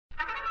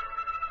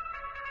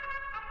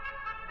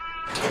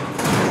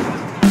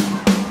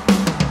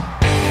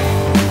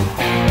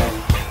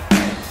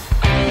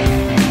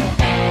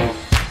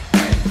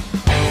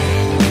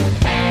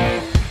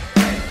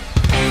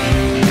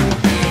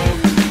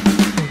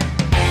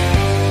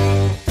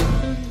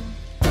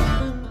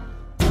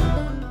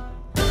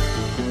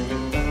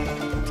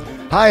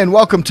Hi, and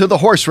welcome to the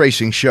Horse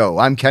Racing Show.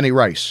 I'm Kenny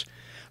Rice.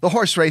 The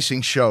Horse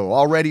Racing Show.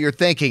 Already you're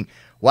thinking,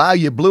 wow,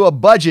 you blew a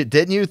budget,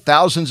 didn't you?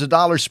 Thousands of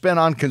dollars spent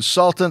on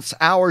consultants,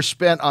 hours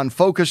spent on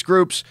focus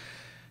groups.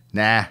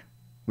 Nah,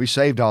 we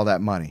saved all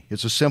that money.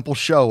 It's a simple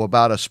show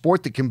about a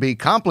sport that can be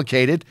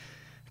complicated,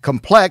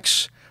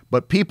 complex,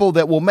 but people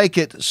that will make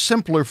it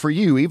simpler for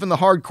you, even the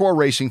hardcore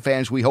racing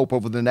fans, we hope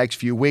over the next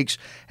few weeks,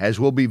 as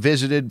we'll be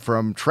visited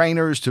from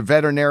trainers to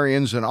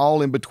veterinarians and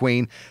all in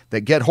between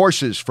that get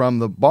horses from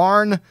the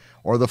barn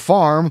or the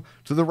farm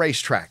to the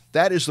racetrack.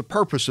 That is the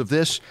purpose of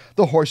this,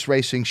 the Horse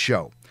Racing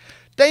Show.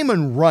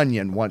 Damon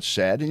Runyon once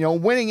said,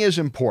 winning is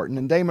important.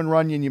 And Damon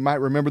Runyon, you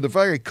might remember, the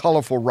very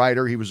colorful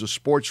writer. He was a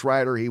sports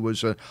writer. He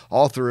was an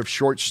author of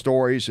short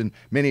stories, and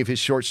many of his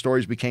short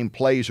stories became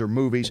plays or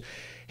movies.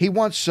 He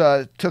once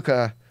took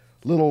a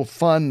little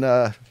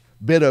fun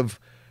bit of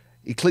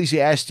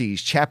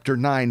Ecclesiastes chapter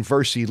 9,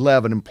 verse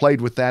 11, and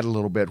played with that a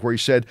little bit, where he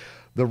said,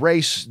 the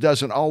race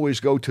doesn't always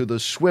go to the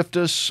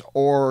swiftest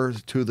or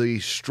to the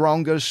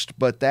strongest,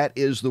 but that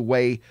is the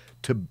way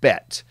to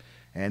bet.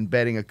 And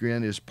betting,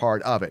 again, is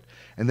part of it.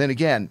 And then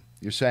again,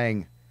 you're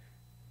saying,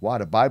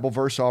 what, a Bible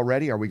verse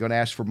already? Are we going to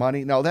ask for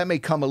money? No, that may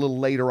come a little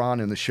later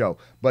on in the show.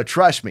 But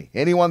trust me,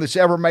 anyone that's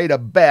ever made a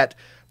bet,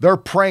 they're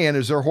praying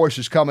as their horse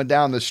is coming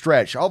down the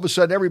stretch. All of a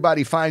sudden,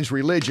 everybody finds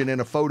religion in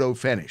a photo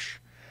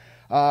finish.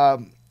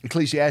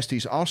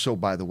 Ecclesiastes also,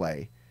 by the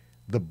way,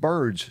 the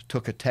Birds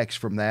took a text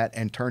from that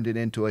and turned it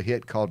into a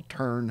hit called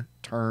Turn,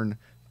 Turn,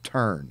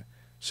 Turn.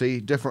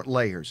 See, different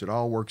layers. It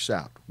all works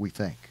out, we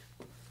think.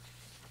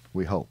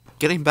 We hope.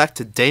 Getting back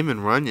to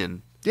Damon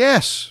Runyon.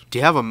 Yes. Do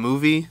you have a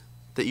movie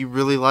that you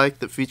really like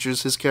that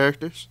features his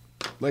characters?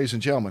 Ladies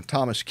and gentlemen,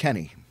 Thomas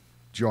Kenny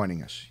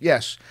joining us.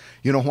 Yes,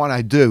 you know what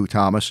I do,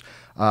 Thomas.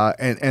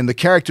 And the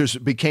characters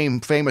became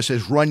famous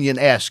as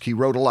Runyon-esque. He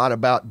wrote a lot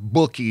about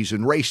bookies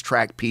and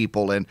racetrack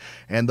people and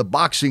the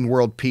boxing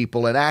world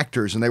people and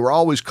actors, and they were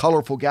always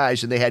colorful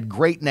guys, and they had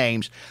great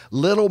names.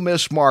 Little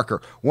Miss Marker,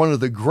 one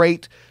of the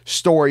great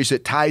stories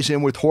that ties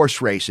in with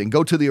horse racing.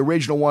 Go to the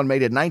original one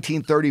made in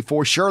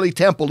 1934. Shirley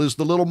Temple is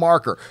the Little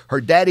Marker. Her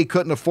daddy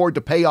couldn't afford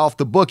to pay off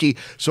the bookie,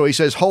 so he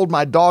says, hold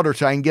my daughter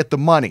till I can get the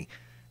money,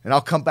 and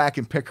I'll come back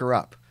and pick her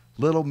up.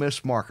 Little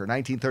Miss Marker,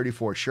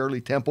 1934,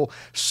 Shirley Temple.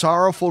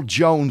 Sorrowful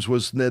Jones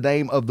was the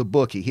name of the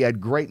bookie. He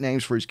had great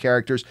names for his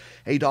characters.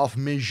 Adolphe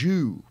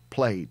Mijou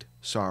played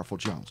Sorrowful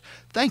Jones.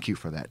 Thank you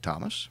for that,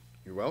 Thomas.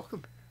 You're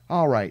welcome.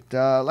 All right.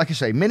 Like I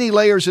say, many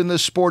layers in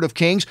this sport of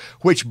kings,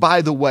 which,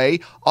 by the way,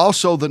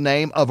 also the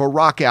name of a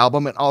rock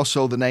album and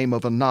also the name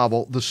of a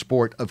novel, The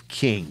Sport of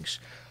Kings.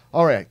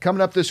 All right,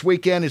 coming up this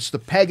weekend, it's the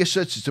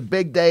Pegasus. It's a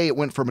big day. It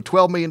went from a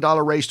 $12 million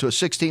race to a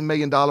 $16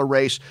 million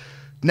race.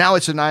 Now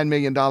it's a $9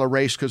 million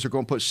race because they're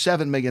going to put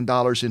 $7 million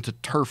into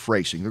turf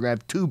racing. They're going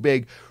to have two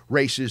big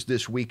races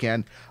this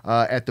weekend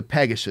at the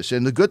Pegasus.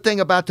 And the good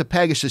thing about the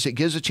Pegasus, it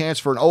gives a chance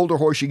for an older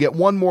horse. You get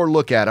one more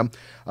look at him,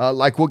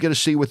 like we'll get to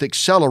see with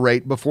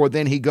Accelerate before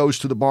then he goes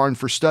to the barn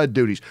for stud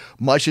duties,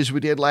 much as we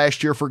did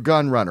last year for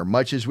Gun Runner,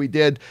 much as we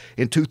did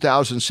in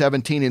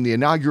 2017 in the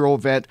inaugural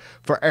event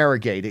for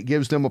Arrogate. It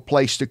gives them a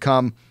place to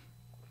come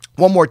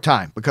one more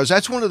time, because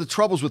that's one of the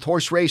troubles with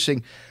horse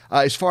racing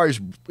as far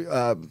as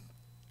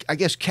I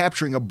guess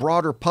capturing a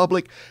broader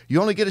public. You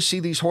only get to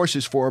see these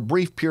horses for a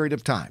brief period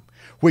of time,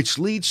 which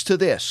leads to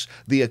this.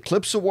 The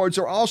Eclipse Awards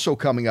are also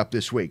coming up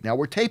this week. Now,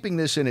 we're taping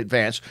this in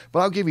advance, but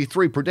I'll give you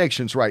three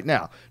predictions right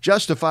now.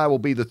 Justify will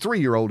be the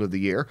 3-year-old of the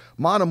year.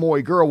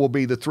 Monomoy Girl will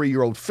be the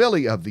 3-year-old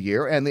filly of the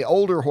year. And the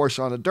older horse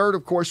on the dirt,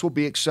 of course, will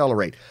be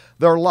Accelerate.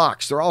 They're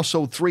locks. There are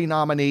also 3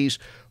 nominees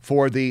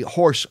for the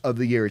Horse of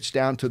the Year. It's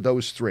down to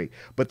those 3.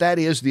 But that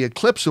is the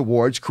Eclipse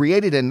Awards,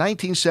 created in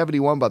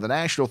 1971 by the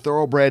National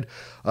Thoroughbred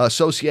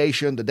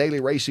Association, the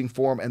Daily Racing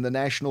Forum, and the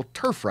National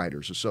Turf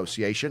Riders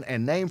Association,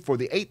 and named for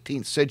the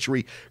 18th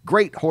century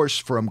great horse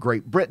from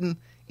Great Britain,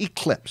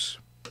 Eclipse.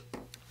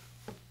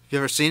 You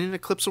ever seen an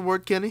Eclipse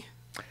Award, Kenny?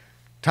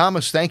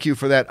 Thomas, thank you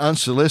for that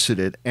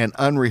unsolicited and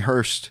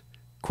unrehearsed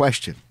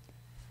question.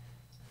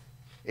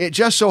 It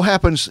just so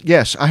happens,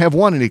 yes, I have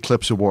won an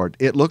Eclipse Award.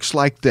 It looks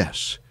like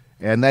this.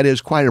 And that is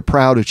quite a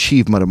proud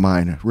achievement of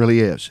mine. It really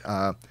is.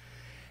 And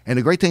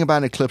the great thing about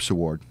an Eclipse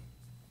Award,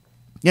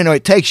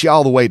 it takes you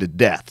all the way to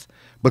death.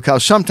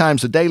 Because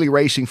sometimes the Daily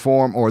Racing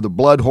Forum or the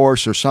Blood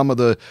Horse or some of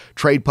the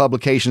trade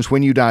publications,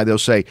 when you die, they'll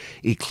say,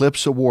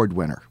 Eclipse Award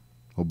winner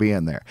will be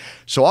in there.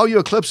 So all you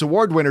Eclipse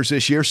Award winners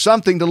this year,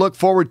 something to look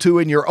forward to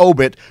in your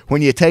obit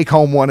when you take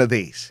home one of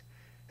these.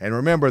 And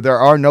remember, there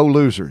are no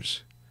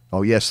losers.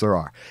 Oh, yes, there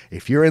are.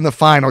 If you're in the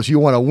finals, you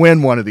want to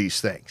win one of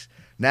these things.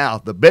 Now,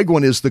 the big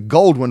one is the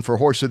gold one for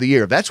Horse of the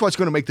Year. That's what's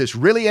going to make this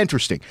really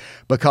interesting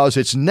because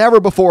it's never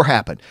before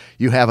happened.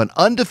 You have an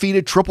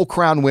undefeated Triple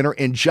Crown winner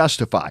in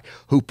Justify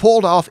who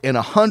pulled off in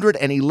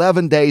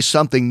 111 days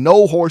something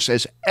no horse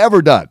has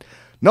ever done.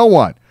 No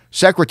one.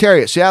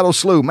 Secretariat, Seattle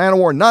Slew, Man of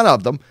War, none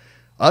of them.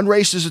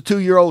 Unraced as a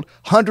 2-year-old,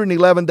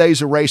 111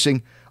 days of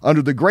racing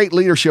under the great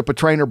leadership of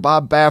trainer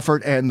Bob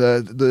Baffert and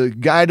the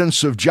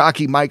guidance of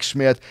jockey Mike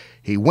Smith.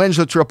 He wins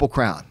the Triple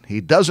Crown. He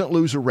doesn't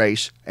lose a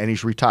race, and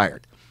he's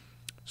retired.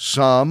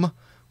 Some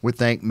would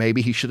think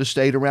maybe he should have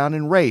stayed around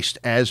and raced,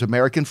 as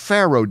American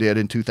Pharaoh did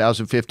in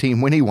 2015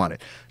 when he won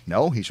it.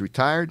 No, he's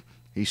retired.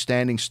 He's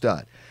standing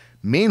stud.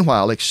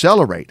 Meanwhile,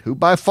 Accelerate, who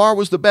by far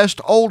was the best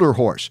older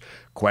horse.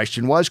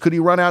 Question was, could he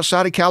run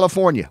outside of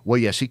California? Well,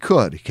 yes, he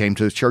could. He came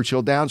to the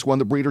Churchill Downs, won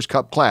the Breeders'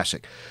 Cup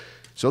Classic.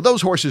 So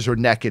those horses are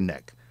neck and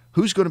neck.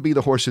 Who's going to be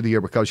the Horse of the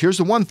Year? Because here's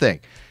the one thing.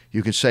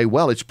 You can say,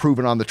 well, it's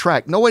proven on the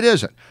track. No, it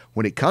isn't.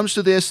 When it comes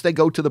to this, they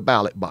go to the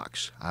ballot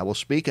box. I will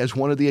speak as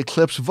one of the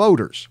Eclipse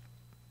voters.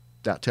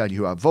 Not telling you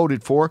who I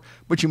voted for,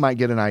 but you might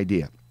get an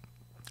idea.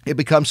 It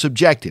becomes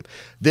subjective.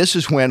 This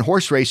is when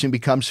horse racing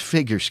becomes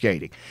figure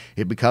skating.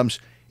 It becomes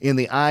in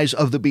the eyes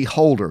of the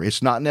beholder.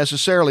 It's not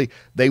necessarily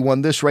they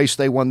won this race,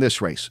 they won this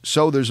race.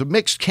 So there's a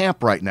mixed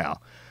camp right now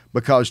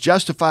because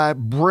Justify,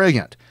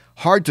 brilliant.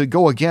 Hard to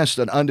go against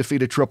an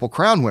undefeated Triple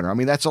Crown winner. I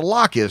mean, that's a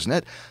lock, isn't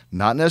it?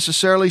 Not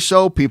necessarily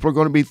so. People are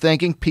going to be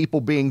thinking, people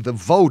being the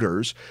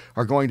voters,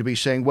 are going to be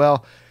saying,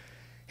 well,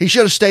 he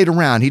should have stayed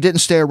around. He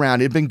didn't stay around.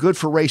 It'd been good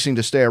for racing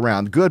to stay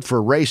around. Good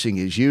for racing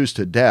is used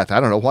to death. I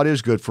don't know what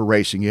is good for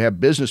racing. You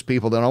have business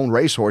people that own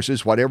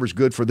racehorses. Whatever's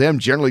good for them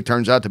generally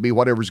turns out to be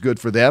whatever's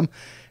good for them,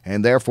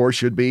 and therefore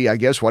should be, I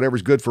guess,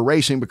 whatever's good for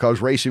racing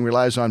because racing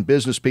relies on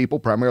business people,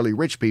 primarily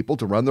rich people,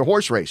 to run their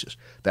horse races.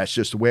 That's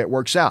just the way it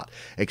works out.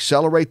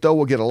 Accelerate, though,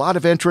 will get a lot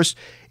of interest.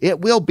 It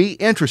will be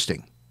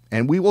interesting,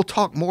 and we will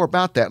talk more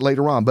about that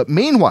later on. But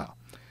meanwhile,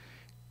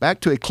 back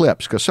to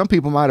Eclipse, because some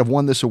people might have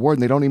won this award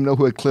and they don't even know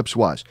who Eclipse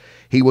was.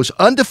 He was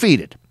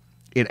undefeated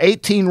in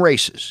 18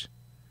 races.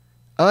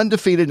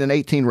 Undefeated in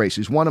 18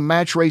 races. Won a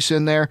match race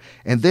in there,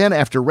 and then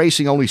after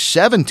racing only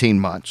 17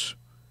 months,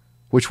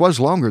 which was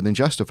longer than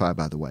Justify,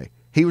 by the way,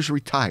 he was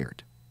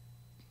retired.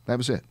 That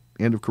was it.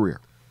 End of career.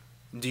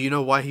 Do you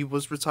know why he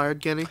was retired,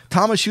 Kenny?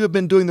 Thomas, you have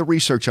been doing the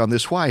research on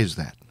this. Why is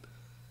that?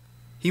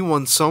 He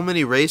won so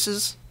many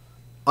races,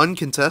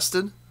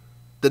 uncontested,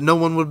 that no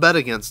one would bet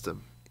against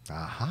him.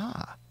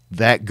 Aha.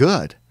 That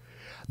good.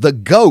 The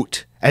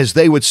GOAT, as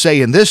they would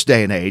say in this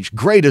day and age,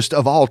 greatest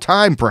of all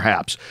time,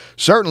 perhaps.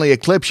 Certainly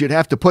Eclipse, you'd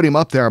have to put him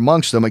up there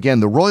amongst them.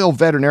 Again, the Royal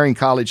Veterinarian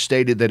College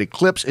stated that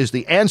Eclipse is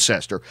the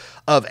ancestor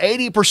of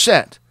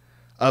 80%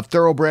 of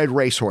thoroughbred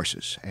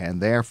racehorses,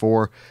 and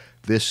therefore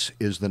this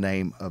is the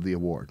name of the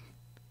award.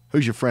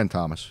 Who's your friend,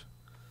 Thomas?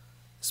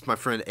 It's my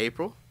friend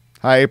April.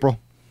 Hi, April.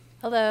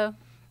 Hello.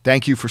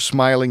 Thank you for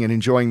smiling and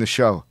enjoying the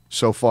show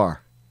so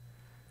far.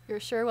 You're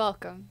sure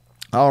welcome.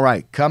 All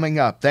right, coming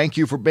up, thank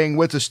you for being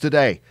with us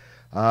today.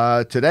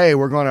 Today,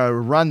 we're going to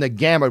run the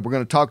gamut. We're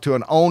going to talk to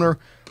an owner,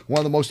 one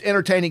of the most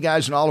entertaining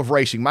guys in all of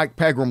racing. Mike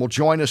Pegram will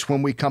join us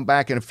when we come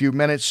back in a few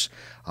minutes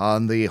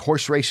on the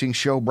Horse Racing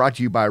Show brought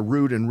to you by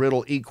Root and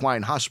Riddle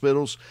Equine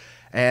Hospitals.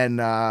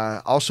 And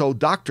also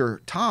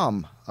Dr.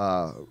 Tom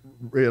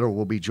Riddle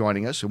will be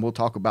joining us, and we'll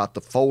talk about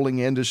the foaling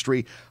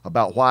industry,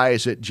 about why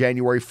is it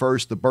January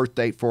 1st, the birth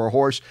date for a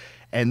horse.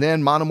 And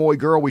then Monomoy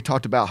Girl, we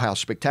talked about how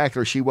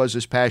spectacular she was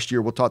this past year.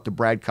 We'll talk to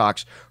Brad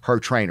Cox, her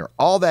trainer.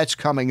 All that's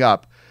coming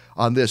up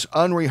on this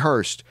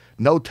unrehearsed,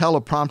 no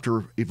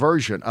teleprompter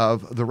version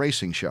of the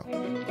racing show.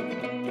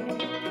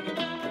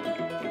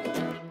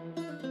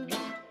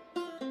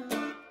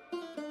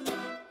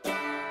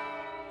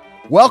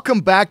 Welcome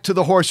back to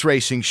the Horse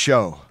Racing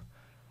Show,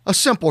 a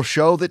simple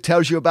show that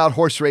tells you about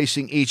horse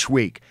racing each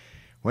week.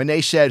 When they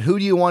said, who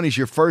do you want as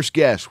your first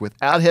guest,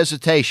 without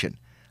hesitation,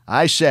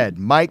 I said,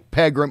 Mike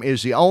Pegram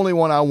is the only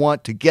one I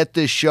want to get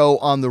this show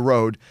on the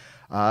road.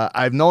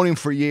 I've known him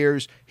for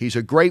years. He's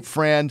a great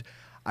friend.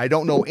 I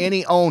don't know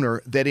any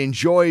owner that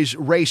enjoys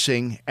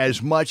racing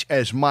as much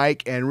as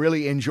Mike and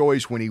really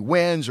enjoys when he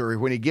wins or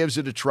when he gives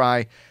it a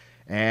try.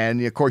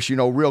 And, of course, you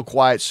know, real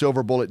quiet,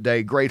 Silver Bullet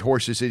Day, great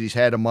horses that he's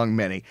had among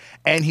many.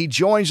 And he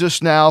joins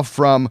us now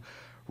from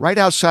right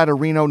outside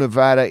of Reno,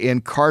 Nevada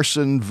in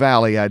Carson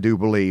Valley, I do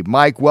believe.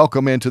 Mike,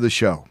 welcome into the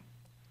show.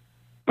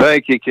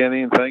 Thank you,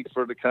 Kenny, and thanks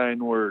for the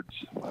kind words.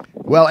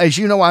 Well, as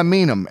you know, I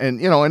mean them. And,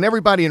 you know, and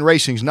everybody in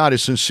racing is not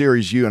as sincere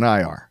as you and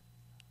I are.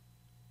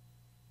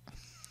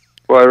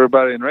 Well,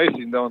 everybody in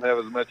racing don't have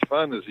as much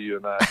fun as you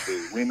and I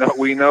do.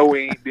 We know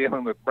we ain't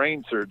dealing with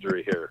brain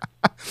surgery here.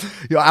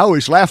 You know, I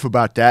always laugh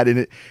about that,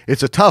 and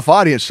it's a tough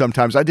audience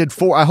sometimes. I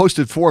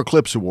hosted 4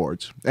 Eclipse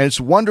Awards, and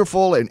it's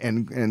wonderful,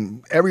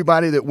 and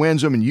everybody that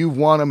wins them, and you've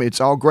won them,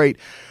 it's all great.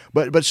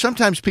 But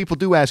sometimes people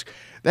do ask,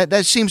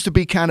 that seems to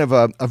be kind of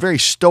a very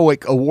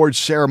stoic award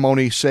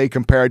ceremony, say,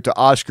 compared to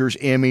Oscars,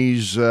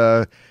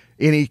 Emmys,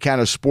 any kind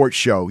of sports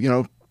show. You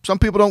know, some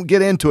people don't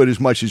get into it as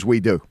much as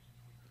we do.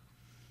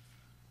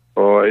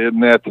 Oh, isn't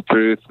that the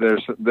truth?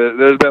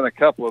 There's been a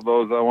couple of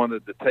those I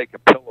wanted to take a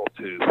pillow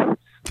to.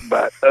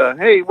 But,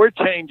 hey, we're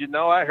changing,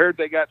 though. I heard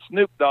they got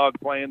Snoop Dogg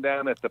playing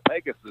down at the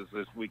Pegasus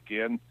this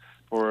weekend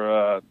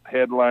for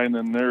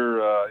headlining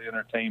their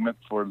entertainment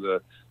for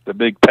the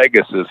big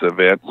Pegasus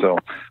event. So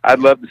I'd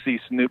love to see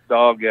Snoop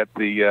Dogg at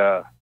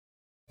the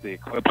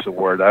Eclipse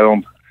Award. I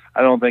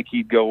don't think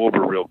he'd go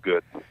over real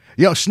good.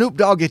 You know, Snoop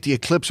Dogg at the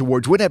Eclipse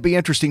Awards, wouldn't that be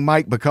interesting,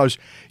 Mike? Because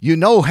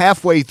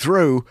halfway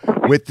through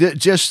with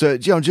just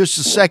a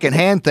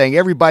second-hand thing,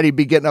 everybody'd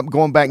be getting up,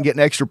 going back and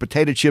getting extra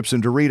potato chips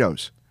and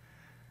Doritos.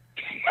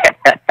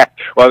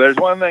 Well, there's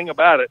one thing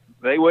about it.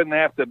 They wouldn't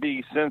have to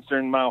be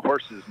censoring my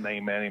horse's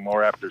name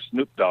anymore after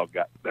Snoop Dogg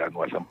got done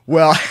with them.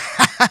 Well,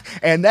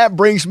 and that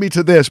brings me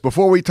to this.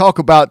 Before we talk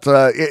about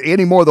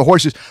any more of the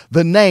horses,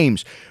 the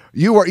names.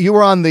 You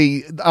were on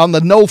the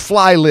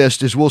no-fly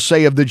list, as we'll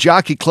say, of the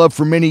Jockey Club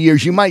for many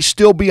years. You might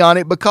still be on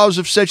it because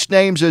of such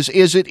names as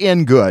Is It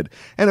In Good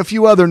and a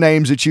few other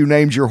names that you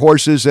named your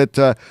horses that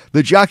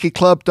the Jockey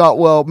Club thought,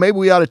 well, maybe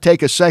we ought to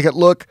take a second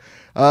look.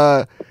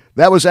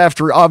 That was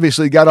after,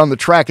 obviously, got on the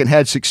track and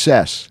had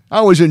success. I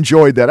always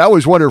enjoyed that. I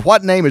always wondered,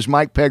 what name is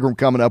Mike Pegram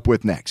coming up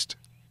with next?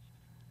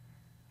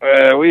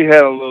 We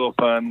had a little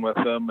fun with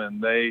them,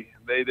 and they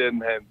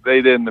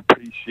didn't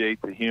appreciate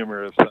the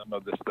humor of some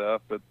of the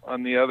stuff. But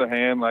on the other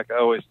hand, like I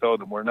always told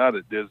them, we're not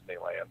at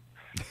Disneyland.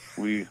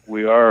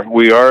 We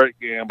are at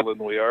gambling.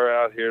 We are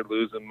out here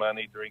losing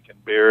money, drinking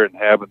beer, and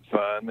having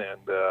fun.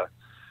 And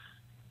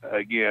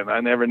again,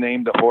 I never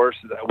named a horse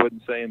that I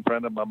wouldn't say in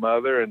front of my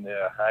mother, and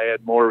I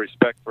had more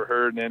respect for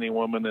her than any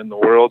woman in the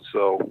world.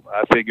 So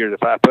I figured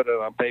if I put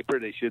it on paper,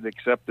 they should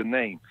accept the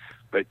name.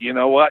 But you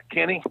know what,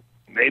 Kenny?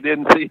 They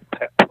didn't see it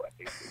that way.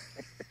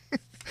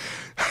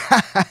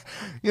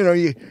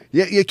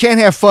 You can't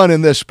have fun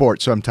in this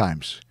sport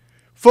sometimes.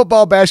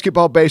 Football,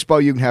 basketball, baseball,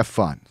 you can have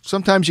fun.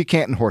 Sometimes you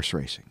can't in horse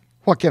racing.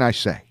 What can I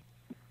say?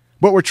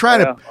 But we're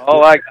trying to...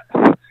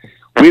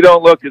 We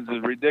don't look as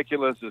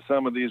ridiculous as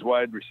some of these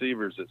wide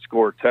receivers that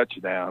score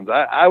touchdowns.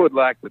 I would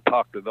like to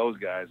talk to those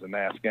guys and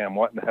ask them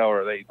what in the hell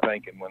are they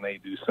thinking when they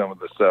do some of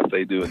the stuff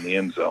they do in the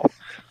end zone.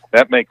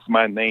 That makes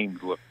my name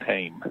look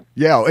tame.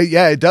 Yeah,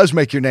 it does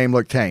make your name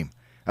look tame.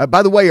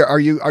 By the way, are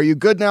you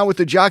good now with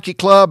the Jockey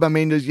Club? I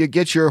mean, did you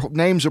get your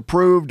names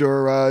approved,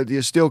 or do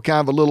you still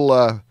kind of a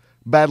little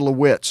battle of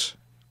wits?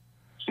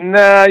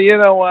 Nah, you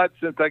know what?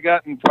 Since I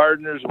got in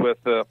partners with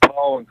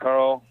Paul and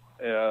Carl,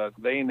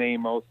 they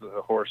name most of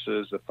the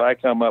horses. If I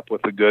come up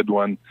with a good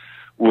one,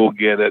 we'll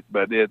get it.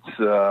 But it's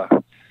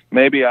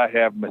maybe I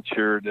have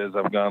matured as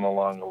I've gone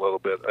along a little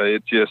bit.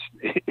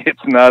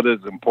 It's not as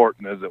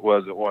important as it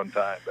was at one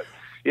time, but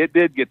it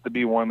did get to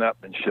be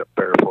one-upmanship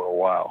there for a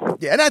while.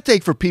 Yeah, and I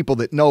think for people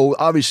that know,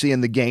 obviously,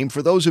 in the game,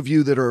 for those of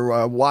you that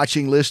are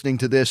watching, listening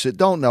to this that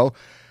don't know,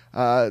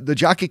 the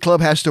Jockey Club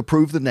has to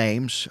approve the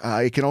names.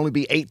 It can only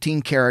be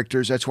 18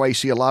 characters. That's why you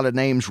see a lot of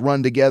names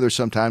run together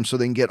sometimes so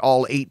they can get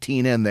all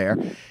 18 in there.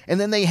 And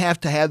then they have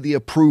to have the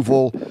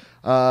approval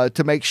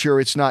to make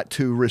sure it's not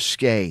too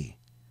risque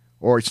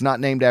or it's not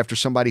named after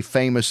somebody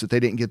famous that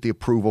they didn't get the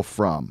approval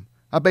from.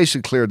 I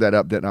basically cleared that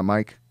up, didn't I,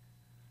 Mike?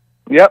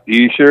 Yep,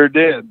 you sure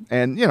did.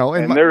 And,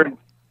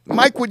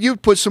 Mike, would you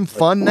put some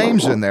fun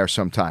names in there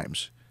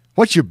sometimes?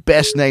 What's your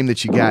best name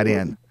that you got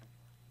in?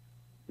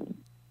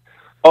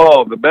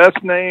 Oh, the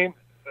best name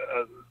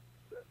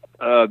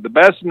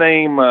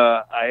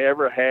I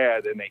ever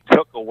had, and they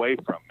took away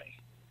from me,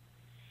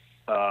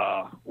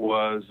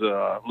 was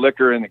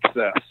Liquor in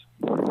Excess.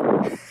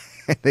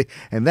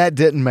 And that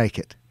didn't make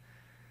it.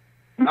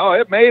 No,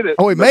 it made it.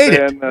 Oh, it made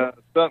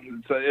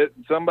it.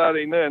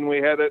 Somebody knew, and we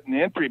had it in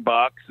the entry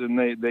box, and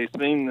they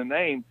seen the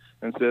name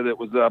and said it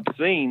was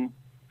obscene.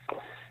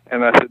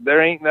 And I said, there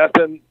ain't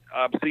nothing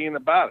obscene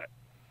about it.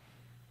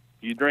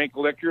 You drink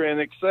liquor in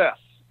excess.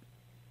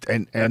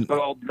 And that's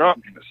called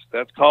drunkenness.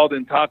 That's called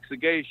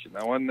intoxication.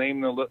 I want to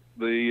name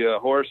the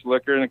horse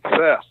Liquor in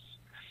Excess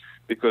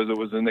because it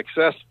was an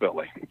excess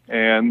filly,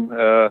 and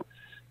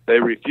they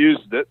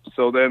refused it.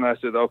 So then I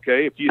said,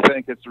 okay, if you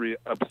think it's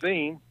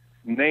obscene,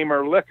 name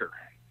her Liquor.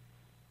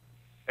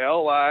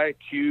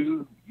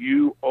 Liquor.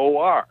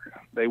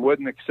 They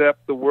wouldn't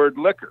accept the word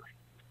liquor.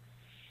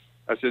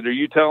 I said, are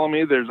you telling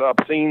me there's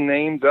obscene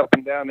names up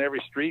and down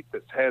every street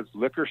that has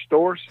liquor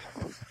stores?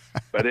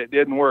 But it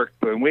didn't work.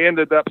 And we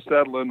ended up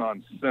settling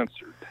on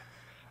censored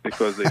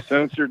because they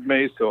censored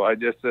me. So I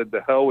just said,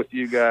 to hell with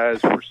you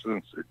guys, we're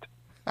censored.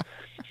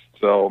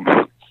 So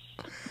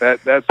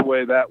that's the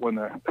way that one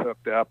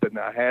hooked up. And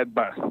I had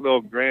my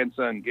little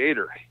grandson,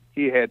 Gator.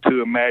 He had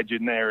two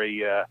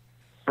imaginary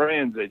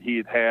friends that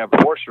he'd have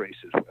horse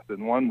races with.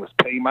 And one was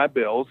Pay My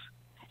Bills,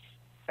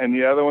 and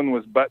the other one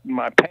was Button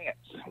My Pants.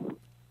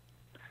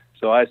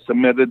 So I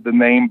submitted the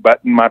name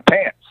Button My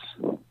Pants.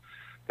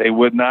 They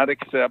would not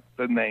accept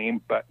the name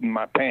Button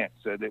My Pants,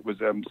 said it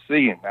was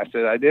obscene. I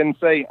said, I didn't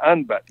say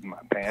unbutton my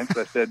pants.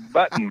 I said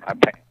button my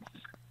pants.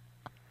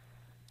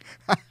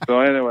 So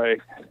anyway,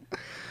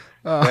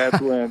 that's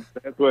when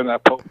I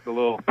poked a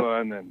little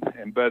fun,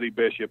 and Buddy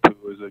Bishop, who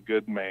was a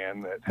good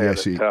man that had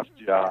a tough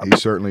job. He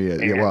certainly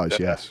is. He was,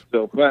 yes.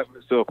 So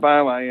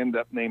finally I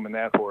ended up naming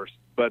that horse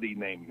Buddy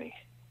Named Me.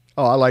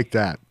 Oh, I like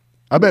that.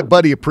 I bet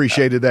Buddy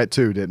appreciated that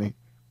too, didn't he?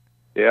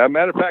 Yeah,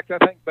 matter of fact, I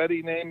think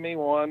Buddy named me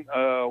one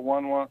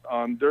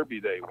on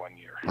Derby Day one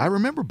year. I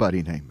remember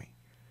Buddy named me.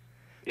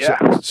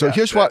 Yeah. So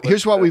here's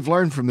what we've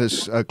learned from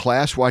this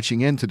class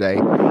watching in today.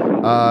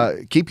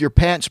 Keep your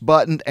pants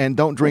buttoned and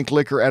don't drink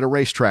liquor at a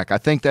racetrack. I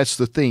think that's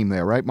the theme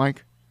there, right,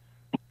 Mike?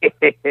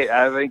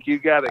 I think you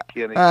got it,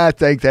 Kenny. I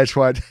think that's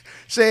what.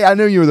 See, I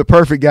knew you were the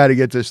perfect guy to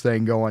get this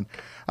thing going.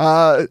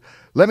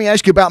 Let me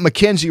ask you about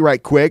McKinzie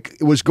right quick.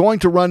 It was going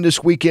to run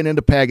this weekend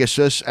into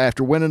Pegasus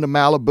after winning the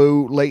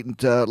Malibu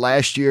late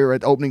last year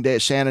at opening day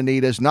at Santa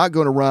Anita. It's not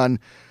going to run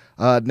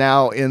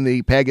now in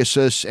the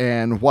Pegasus.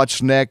 And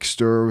what's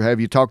next? Or have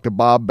you talked to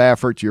Bob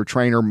Baffert, your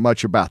trainer,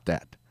 much about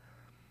that?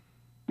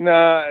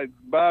 No,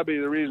 Bobby,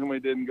 the reason we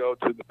didn't go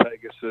to the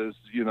Pegasus,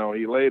 he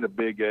laid a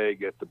big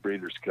egg at the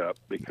Breeders' Cup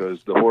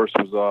because the horse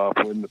was off,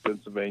 winning the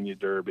Pennsylvania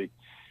Derby,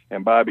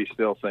 and Bobby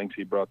still thinks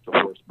he brought the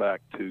horse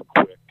back too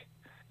quick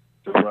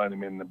to run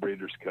him in the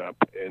Breeders' Cup.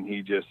 And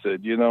he just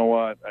said, you know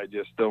what, I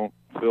just don't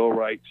feel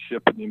right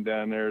shipping him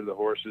down there. The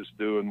horse is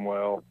doing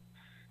well.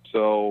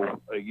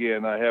 So,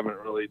 again, I haven't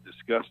really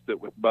discussed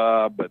it with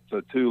Bob, but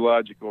the two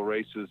logical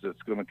races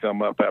that's going to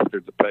come up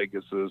after the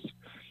Pegasus,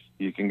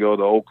 you can go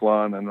to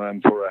Oakland and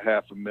run for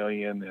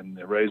 $500,000 in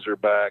the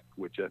Razorback,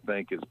 which I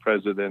think is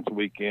President's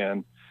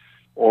Weekend,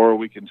 or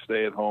we can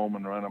stay at home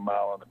and run 1.25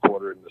 miles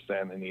in the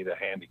Santa Anita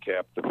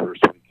Handicap the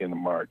first weekend of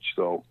March.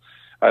 So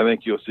I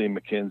think you'll see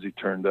McKinzie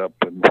turned up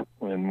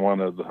in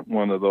one of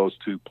those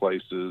two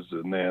places,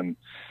 and then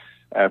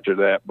after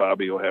that,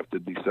 Bobby will have to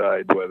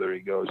decide whether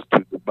he goes to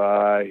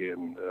Dubai,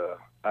 and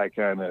I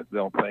kind of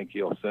don't think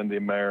he'll send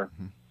him there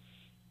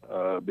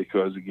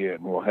because, again,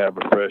 we'll have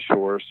a fresh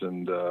horse,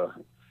 and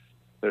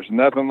there's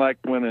nothing like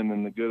winning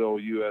in the good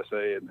old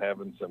USA and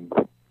having some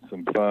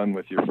fun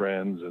with your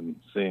friends and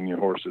seeing your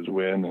horses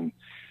win, and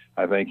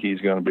I think he's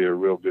going to be a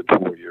real good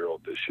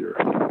 4-year-old this year.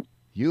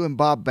 You and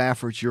Bob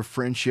Baffert, your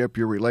friendship,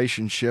 your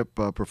relationship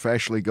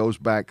professionally goes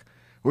back,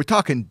 we're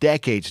talking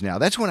decades now.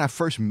 That's when I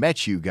first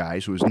met you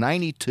guys. It was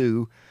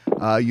 92.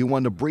 You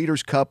won the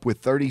Breeders' Cup with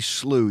 30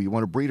 Slew. You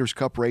won a Breeders'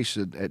 Cup race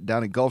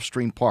down at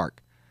Gulfstream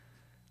Park.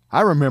 I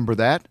remember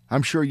that.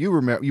 I'm sure you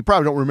remember. You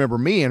probably don't remember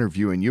me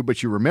interviewing you,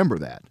 but you remember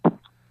that.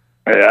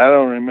 Hey, I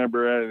don't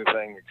remember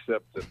anything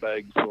except the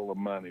bags full of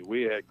money.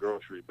 We had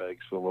grocery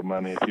bags full of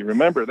money. If you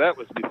remember, that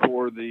was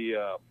before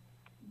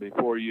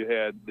you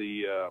had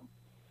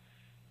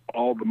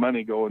all the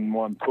money go in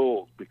one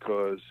pool,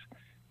 because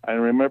I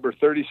remember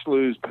 30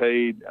 Slews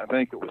paid, I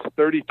think it was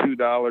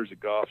 $32 at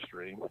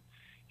Gulfstream.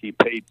 He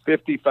paid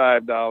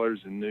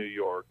 $55 in New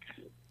York.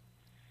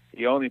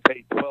 He only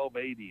paid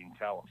 $12.80 in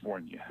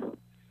California.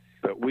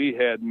 But we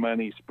had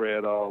money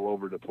spread all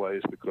over the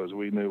place because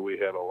we knew we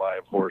had a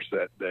live horse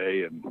that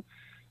day. And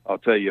I'll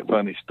tell you a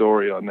funny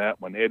story on that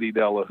one. Eddie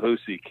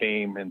Delahousie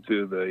came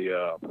into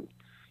the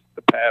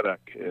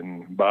paddock,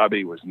 and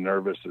Bobby was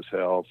nervous as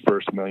hell,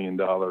 first $1 million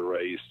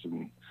race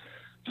and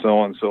so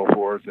on and so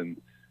forth.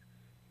 And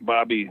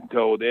Bobby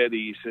told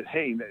Eddie, he said,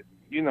 hey,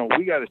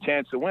 we got a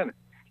chance to win it.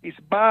 He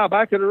said, Bob,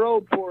 I could have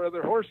rode 4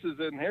 other horses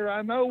in here.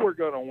 I know we're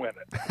going to win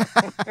it.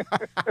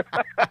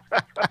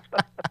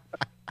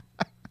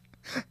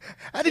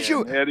 How did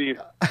you? Eddie,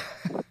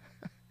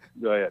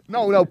 go ahead.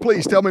 No,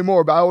 please tell me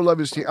more about.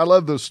 I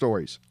love those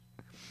stories.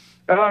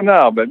 Oh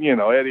no, but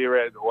Eddie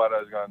read what I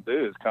was going to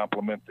do is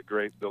compliment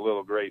the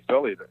little gray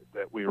filly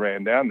that we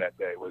ran down that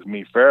day. It was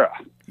me Farah.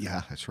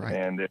 Yeah, that's right.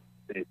 And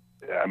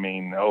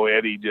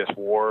Eddie just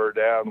wore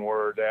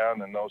her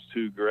down, and those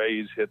 2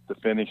 grays hit the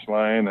finish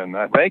line. And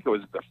I think it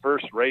was the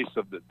first race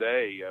of the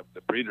day of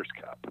the Breeders'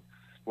 Cup. It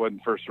wasn't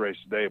the first race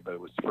of the day, but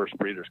it was the first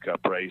Breeders' Cup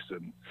race.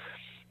 And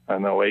I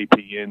know AP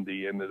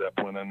Indy ended up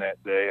winning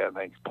that day. I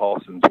think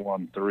Paulson's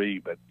won 3,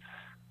 but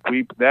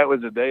that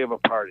was a day of a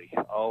party.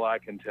 All I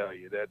can tell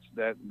you.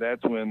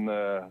 That's when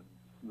the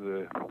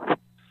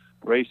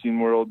racing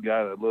world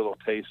got a little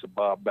taste of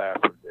Bob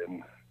Baffert,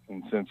 and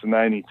since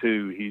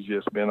 '92, he's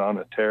just been on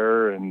a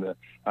tear, and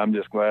I'm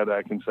just glad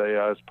I can say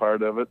I was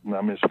part of it, and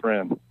I'm his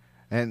friend.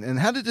 And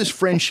how did this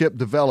friendship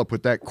develop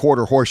with that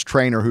quarter horse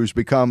trainer who's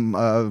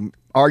become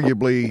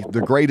arguably the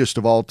greatest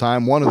of all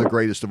time, one of the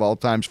greatest of all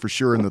times for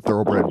sure in the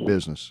thoroughbred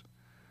business?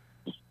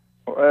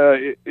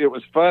 It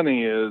was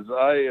funny is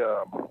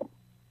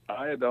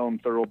I had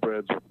owned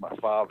thoroughbreds with my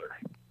father,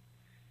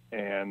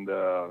 and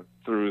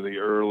through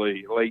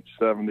the late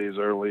 70s,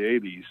 early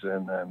 80s,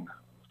 and then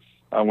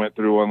I went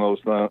through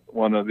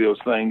one of those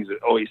things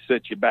that always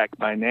set you back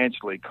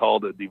financially,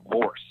 called a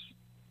divorce.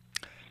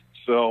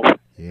 So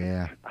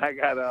yeah, I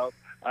got out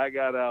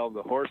of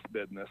the horse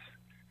business,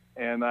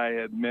 and I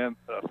had met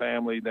a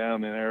family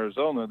down in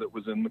Arizona that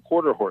was in the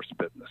quarter horse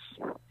business.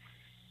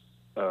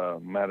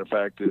 Matter of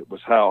fact, it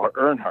was Hal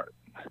Earnhardt.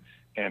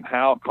 And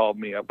Hal called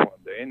me up one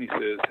day, and he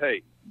says,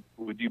 hey,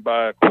 would you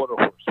buy a quarter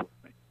horse with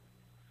me?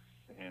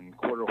 And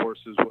quarter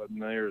horses wasn't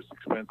near as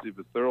expensive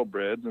as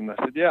thoroughbreds. And I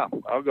said, yeah,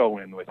 I'll go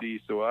in with you.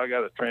 So I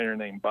got a trainer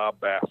named Bob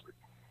Baffert.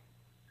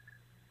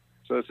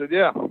 So I said,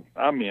 yeah,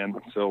 I'm in.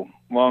 So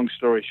long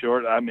story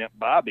short, I met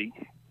Bobby.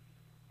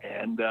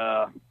 And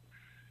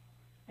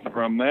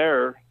from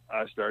there,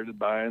 I started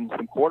buying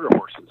some quarter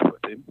horses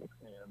with him,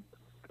 and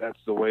that's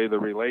the way the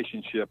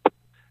relationship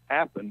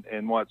happened.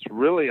 And what's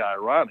really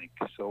ironic,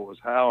 so it was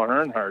Hal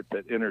Earnhardt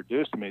that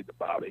introduced me to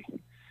Bobby.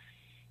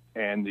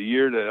 And the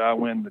year that I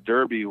won the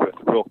Derby with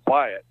Real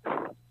Quiet,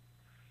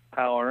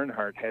 Hal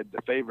Earnhardt had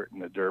the favorite in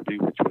the Derby,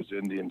 which was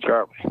Indian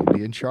Charlie.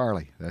 Indian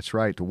Charlie, that's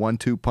right. The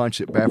 1-2 punch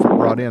that Baffert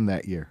brought in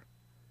that year.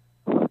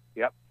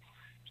 Yep.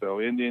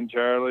 So Indian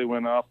Charlie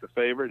went off the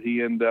favorite.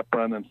 He ended up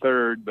running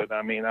third. But,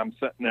 I mean, I'm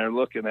sitting there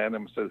looking at him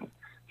and says,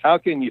 how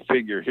can you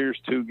figure here's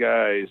two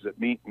guys that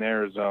meet in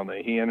Arizona?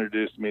 He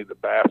introduced me to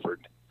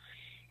Baffert,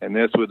 and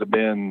this would have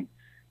been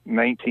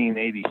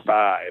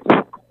 1985.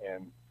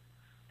 And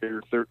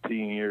here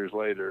 13 years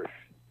later,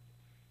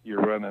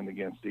 you're running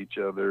against each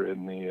other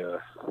in the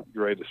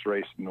greatest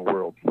race in the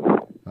world.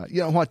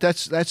 You know what?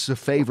 That's the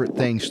favorite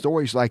thing.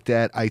 Stories like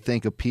that, I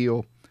think,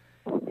 appeal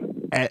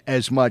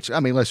as much. I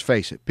mean, let's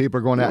face it. People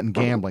are going out and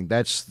gambling.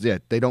 That's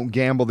it. They don't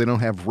gamble. They don't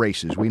have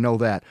races. We know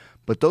that.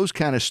 But those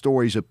kind of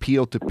stories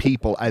appeal to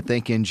people, I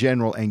think, in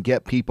general, and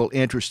get people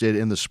interested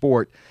in the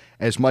sport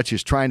as much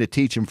as trying to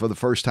teach them for the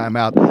first time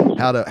out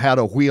how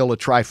to wheel a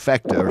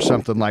trifecta or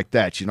something like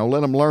that. You know,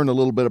 let them learn a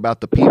little bit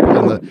about the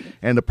people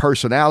and the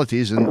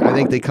personalities, and I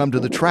think they come to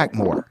the track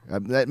more.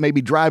 That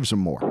maybe drives them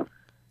more.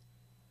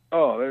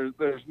 Oh,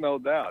 there's no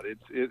doubt.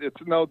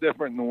 It's no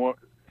different than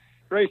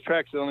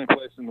racetrack's the only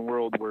place in the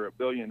world where a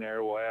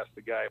billionaire will ask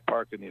the guy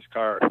parking his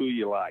car who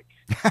you like.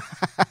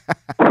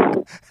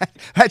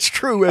 That's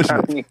true,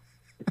 isn't it?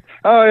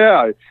 Oh,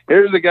 yeah.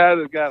 Here's a guy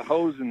that's got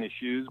hose in his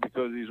shoes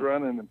because he's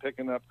running and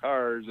picking up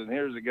cars, and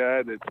here's a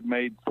guy that's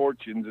made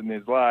fortunes in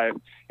his life,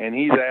 and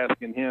he's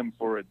asking him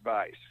for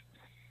advice.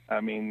 I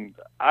mean,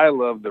 I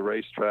love the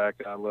racetrack.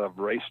 I love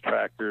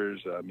racetrackers.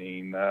 I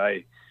mean,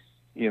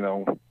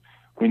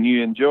 when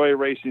you enjoy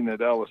racing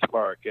at Ellis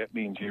Park, that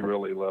means you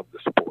really love the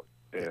sport.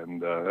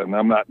 And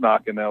I'm not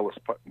knocking Ellis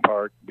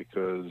Park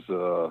because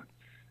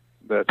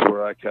that's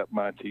where I cut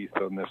my teeth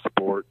on this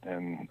sport,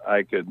 and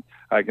I can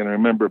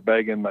remember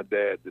begging my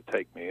dad to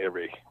take me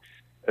every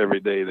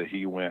day that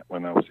he went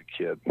when I was a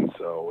kid. And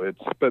so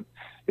it's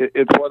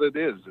what it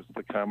is. It's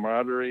the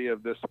camaraderie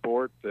of this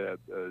sport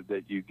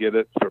that you get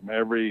it from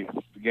every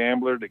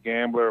gambler to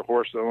gambler,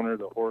 horse owner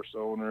to horse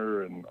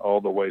owner, and all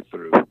the way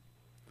through.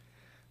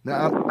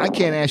 Now, I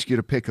can't ask you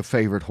to pick a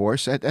favorite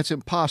horse. That's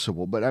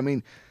impossible. But I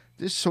mean,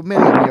 there's so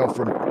many,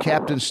 from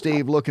Captain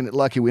Steve, looking at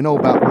Lucky. We know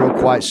about Real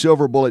Quiet.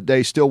 Silver Bullet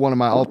Day, still one of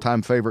my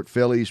all-time favorite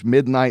fillies.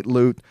 Midnight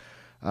Loot,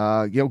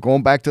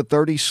 going back to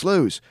 30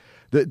 Slews.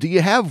 Do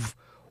you have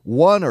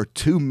one or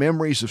two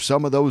memories of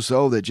some of those,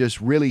 though, that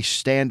just really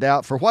stand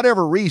out for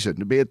whatever reason,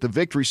 be it the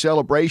victory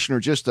celebration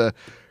or just the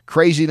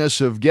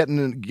craziness of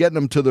getting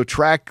them to the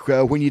track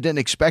when you didn't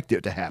expect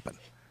it to happen?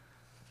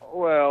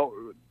 Well,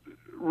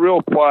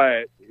 Real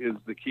Quiet is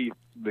the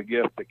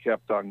gift that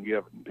kept on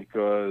giving,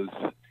 because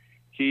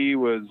he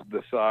was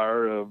the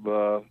sire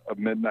of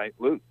Midnight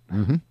Loot.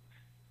 Mm-hmm.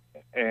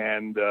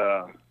 And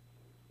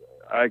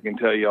I can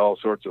tell you all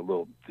sorts of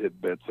little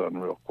tidbits on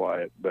Real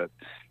Quiet. But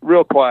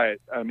Real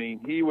Quiet, I mean,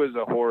 he was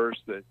a horse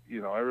that,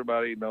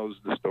 everybody knows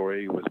the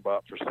story. He was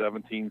bought for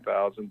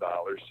 $17,000.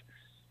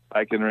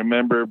 I can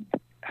remember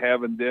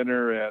having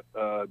dinner at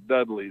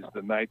Dudley's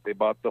the night they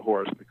bought the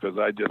horse, because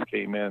I just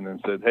came in and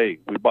said, hey,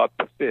 we bought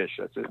the fish.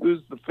 I said,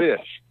 who's the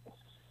fish?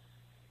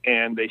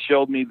 And they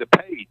showed me the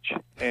page.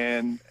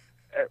 And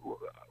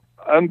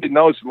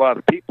unbeknownst to a lot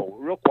of people,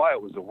 Real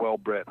Quiet was a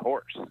well-bred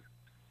horse.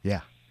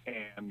 Yeah.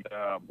 And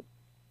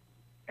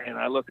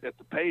I looked at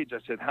the page. I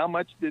said, how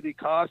much did he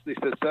cost? They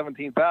said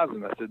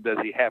 $17,000. I said, does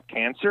he have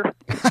cancer?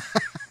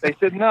 They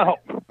said, no.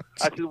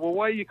 I said, well,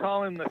 why are you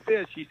calling him the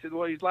fish? He said,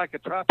 well, he's like a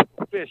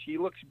tropical fish. He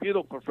looks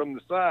beautiful from the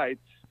side,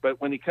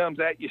 but when he comes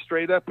at you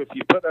straight up, if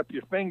you put up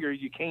your finger,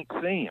 you can't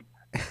see him.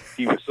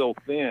 He was so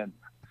thin.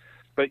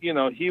 But,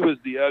 he was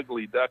the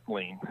ugly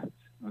duckling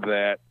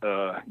that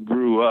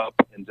grew up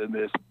into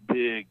this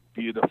big,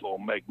 beautiful,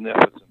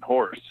 magnificent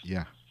horse.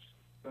 Yeah.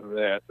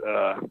 That,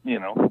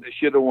 they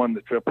should have won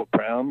the Triple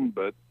Crown,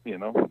 but,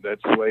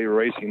 that's the way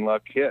racing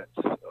luck hits.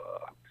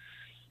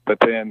 But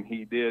then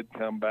he did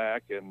come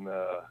back, and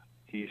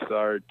he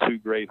sired two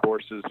great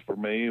horses for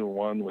me.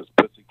 One was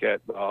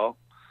Pussycat Doll,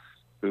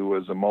 who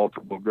was a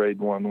multiple Grade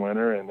 1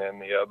 winner, and then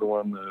the other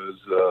one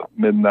was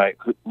Midnight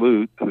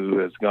Loot, who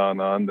has gone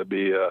on to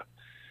be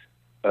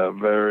a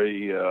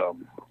very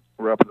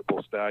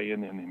reputable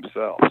stallion in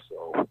himself.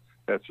 So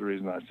that's the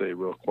reason I say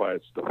Real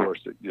Quiet's the horse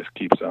that just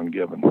keeps on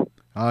giving.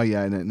 Oh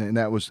yeah, and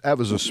that was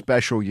a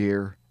special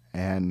year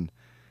and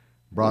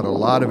brought a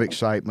lot of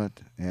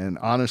excitement. And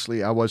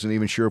honestly, I wasn't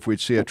even sure if we'd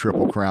see a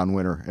Triple Crown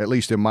winner, at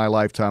least in my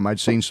lifetime.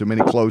 I'd seen so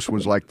many close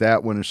ones like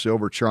that one, a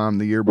Silver Charm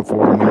the year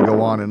before, and we can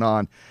go on and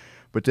on.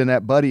 But then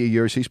that Buddy of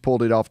yours, he's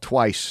pulled it off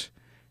twice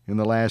in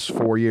the last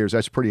 4 years.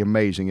 That's pretty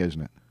amazing,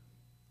 isn't it?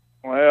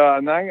 Well,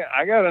 and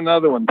I got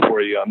another one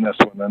for you on this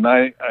one, and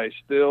I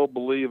still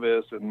believe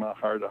this in my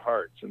heart of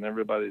hearts, and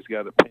everybody's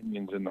got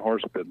opinions in the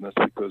horse business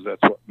because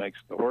that's what makes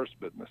the horse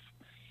business.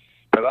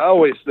 But I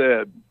always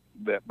said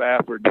that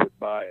Baffert would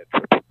buy a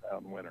Triple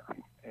Crown winner,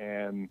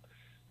 and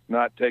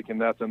not taking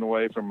nothing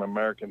away from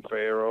American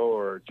Pharaoh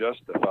or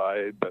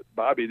Justified, but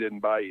Bobby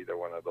didn't buy either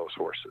one of those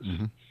horses.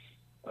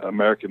 Mm-hmm.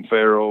 American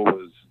Pharaoh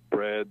was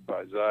bred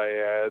by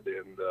Zayad,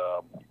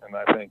 and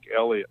I think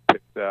Elliott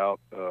picked out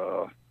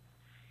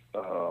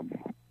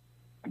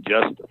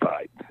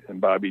Justified, and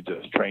Bobby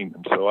just trained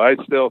him. So I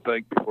still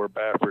think before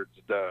Baffert's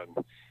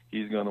done,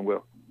 he's going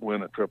to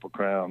win a Triple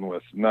Crown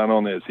with, not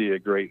only is he a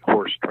great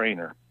horse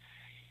trainer,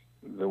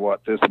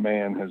 what this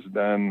man has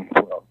done,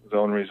 well, the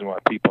only reason why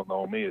people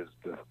know me is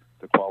the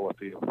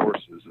quality of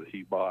horses that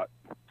he bought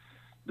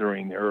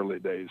during the early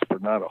days for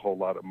not a whole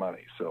lot of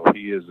money. So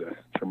he is a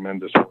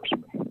tremendous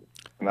horseman,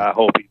 and I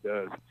hope he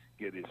does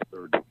get his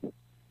third one.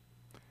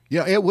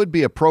 Yeah, it would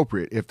be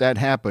appropriate if that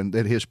happened,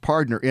 that his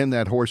partner in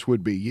that horse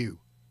would be you.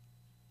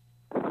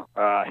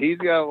 He's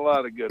got a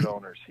lot of good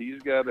owners.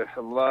 He's got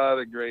a lot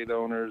of great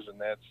owners, and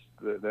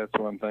that's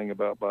one thing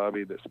about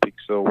Bobby that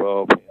speaks so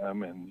well of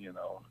him. And, you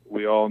know,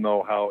 we all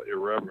know how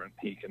irreverent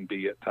he can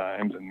be at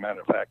times. And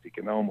matter of fact, he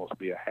can almost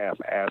be a half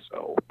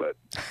asshole. But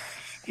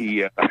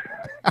he,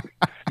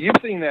 you've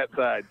seen that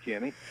side,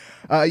 Kenny.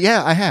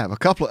 Yeah, I have a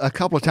couple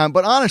of times.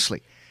 But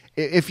honestly,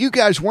 if you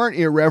guys weren't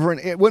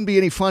irreverent, it wouldn't be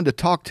any fun to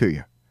talk to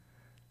you.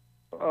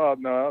 Oh,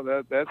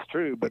 no, that's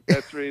true. But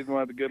that's the reason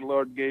why the good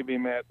Lord gave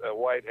him that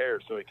white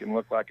hair, so he can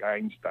look like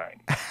Einstein.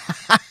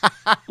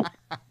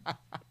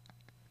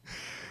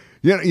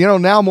 You know,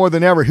 now more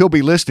than ever, he'll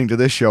be listening to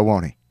this show,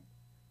 won't he?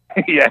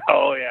 Yeah,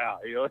 oh yeah.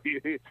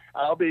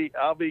 I'll be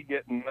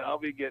getting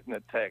a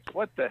text.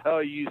 What the hell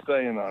are you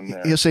saying on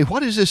there? He'll say,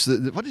 "What is this?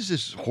 What is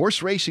this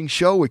horse racing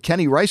show with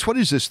Kenny Rice? What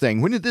is this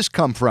thing? When did this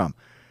come from?"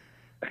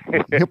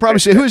 He'll probably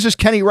say, "Who is this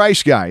Kenny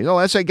Rice guy?" Oh,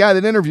 that's that guy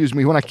that interviews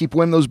me when I keep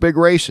winning those big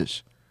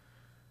races.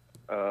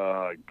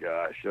 Oh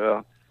gosh,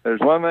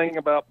 there's one thing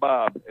about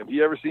Bob. Have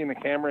you ever seen the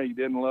camera you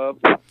didn't love?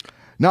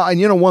 No,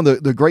 and you know, one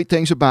of the great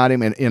things about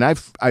him, and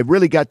I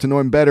really got to know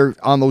him better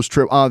on those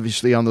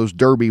obviously on those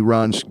Derby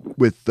runs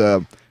with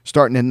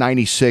starting in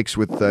 '96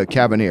 with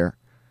Cavanier,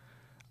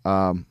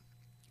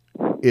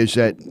 is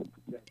that,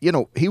 you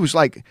know, he was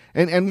like,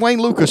 and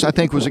Wayne Lucas, I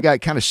think, was the guy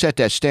that kind of set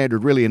that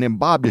standard really, and then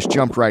Bob just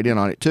jumped right in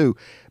on it too,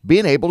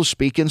 being able to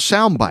speak in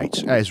sound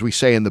bites, as we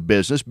say in the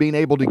business, being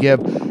able to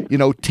give, you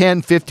know,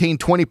 10, 15,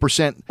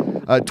 20%,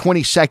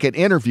 20-second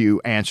interview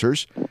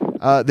answers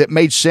that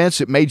made sense,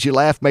 that made you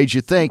laugh, made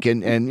you think,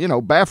 and you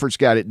know, Baffert's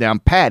got it down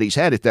pat. He's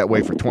had it that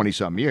way for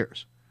 20-some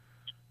years.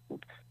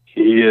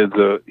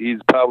 He's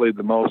probably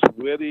the most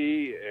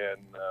witty and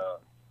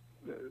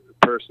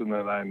person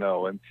that I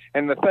know, and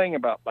the thing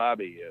about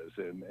Bobby is,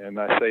 and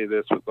I say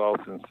this with all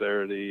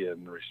sincerity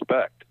and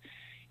respect,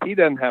 he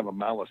doesn't have a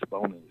malice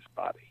bone in his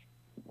body.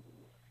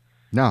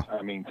 No,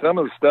 I mean, some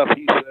of the stuff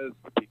he says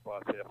to people,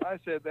 I say, if I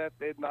said that,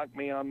 they'd knock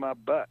me on my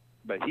butt.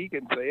 But he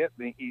can say it,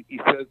 and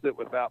he says it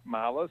without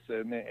malice,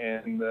 and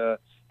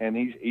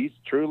he's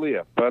truly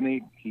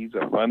he's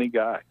a funny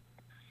guy.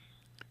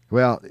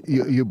 Well,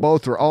 you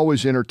both are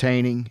always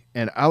entertaining,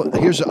 and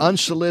here's an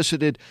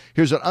unsolicited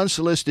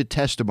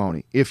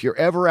testimony. If you're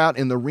ever out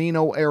in the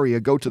Reno area,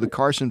 go to the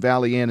Carson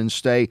Valley Inn and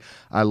stay.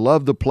 I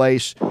love the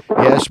place.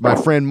 Yes, my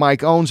friend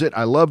Mike owns it.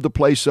 I love the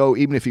place, so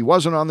even if he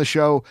wasn't on the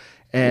show,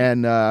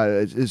 and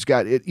it's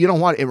got it. You know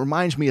what? It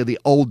reminds me of the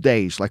old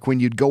days, like when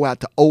you'd go out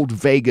to old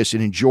Vegas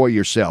and enjoy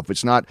yourself.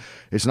 It's not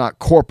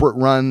corporate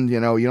run. You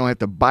know, you don't have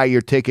to buy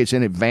your tickets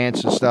in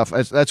advance and stuff.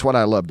 That's what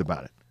I loved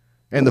about it,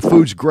 and the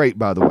food's great,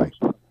 by the way.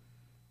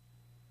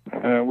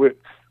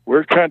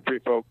 We're country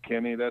folk,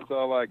 Kenny. That's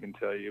all I can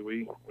tell you.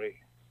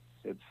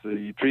 It's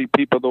you treat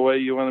people the way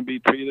you want to be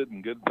treated,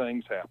 and good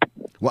things happen.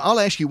 Well, I'll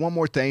ask you one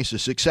more thing. As a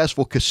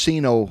successful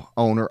casino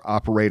owner,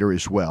 operator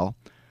as well,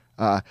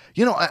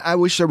 you know, I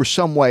wish there was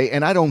some way,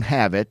 and I don't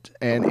have it,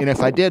 and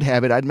if I did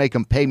have it, I'd make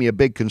them pay me a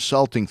big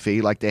consulting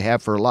fee like they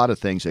have for a lot of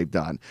things they've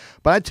done.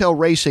 But I'd tell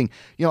racing,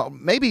 you know,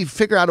 maybe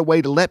figure out a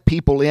way to let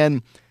people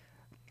in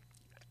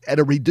at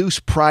a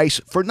reduced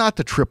price for not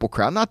the Triple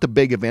Crown, not the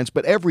big events,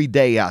 but every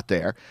day out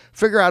there.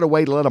 Figure out a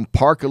way to let them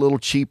park a little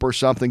cheap or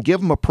something.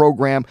 Give them a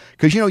program,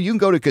 because, you know, you can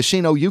go to a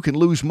casino, you can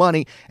lose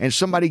money, and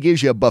somebody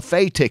gives you a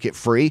buffet ticket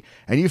free,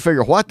 and you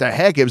figure, what the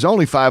heck, it was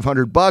only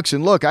 $500,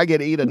 and look, I get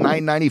to eat a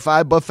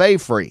 $9.95 buffet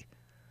free.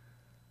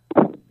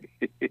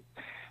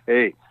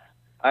 Hey,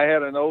 I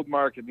had an old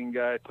marketing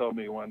guy told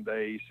me one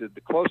day, he said,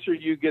 the closer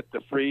you get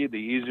to free, the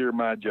easier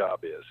my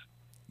job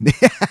is.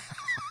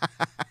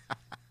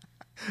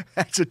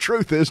 That's the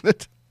truth,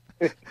 isn't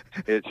it?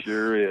 It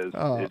sure is.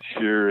 Oh. It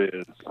sure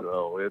is.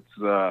 So it's,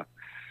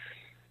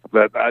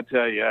 but I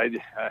tell you, I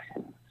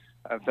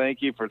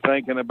thank you for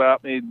thinking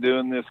about me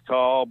doing this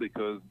call,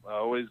 because I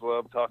always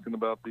love talking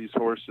about these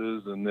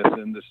horses and this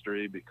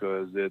industry,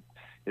 because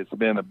it's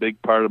been a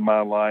big part of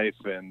my life,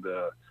 and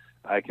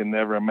I can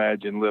never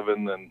imagine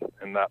living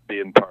and not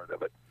being part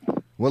of it.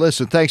 Well,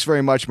 listen, thanks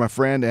very much, my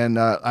friend, and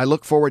I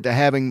look forward to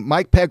having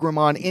Mike Pegram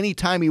on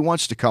anytime he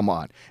wants to come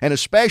on, and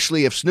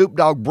especially if Snoop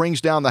Dogg brings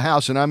down the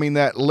house, and I mean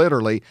that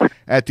literally,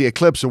 at the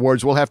Eclipse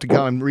Awards. We'll have to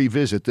come and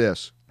revisit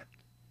this.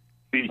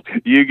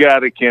 You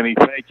got it, Kenny.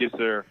 Thank you,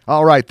 sir.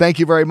 All right. Thank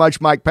you very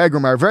much, Mike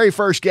Pegram, our very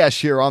first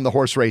guest here on the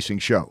Horse Racing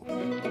Show.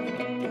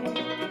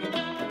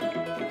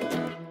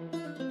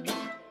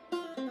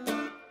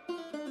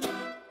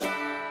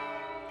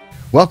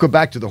 Welcome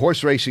back to the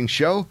Horse Racing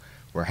Show.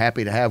 We're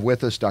happy to have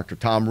with us Dr.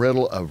 Tom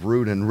Riddle of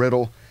Root and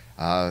Riddle.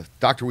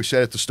 Doctor, we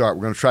said at the start,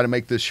 we're going to try to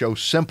make this show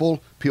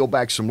simple, peel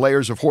back some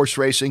layers of horse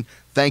racing.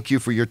 Thank you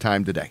for your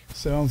time today.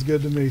 Sounds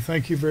good to me.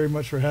 Thank you very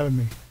much for having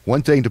me.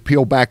 One thing to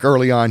peel back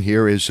early on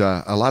here is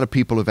a lot of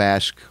people have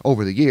asked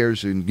over the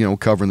years, and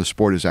covering the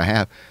sport as I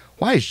have,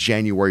 why is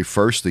January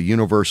 1st the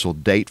universal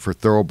date for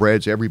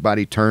thoroughbreds?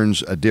 Everybody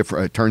turns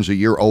a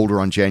year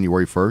older on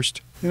January 1st.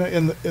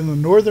 In the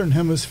northern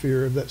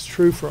hemisphere, that's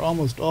true for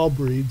almost all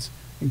breeds,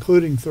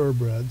 including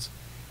thoroughbreds,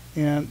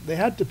 and they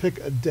had to pick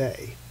a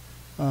day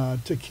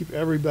to keep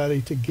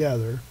everybody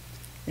together,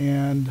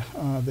 and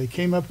they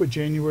came up with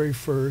January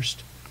 1st.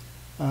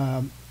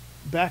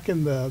 Back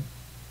in the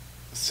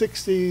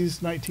 60s,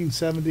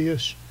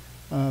 1970-ish,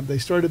 they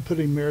started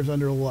putting mares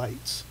under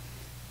lights,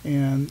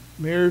 and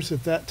mares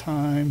at that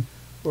time,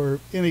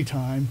 or any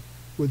time,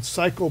 would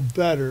cycle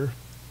better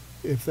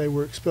if they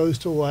were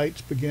exposed to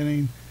lights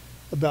beginning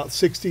about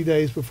 60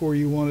 days before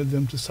you wanted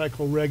them to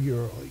cycle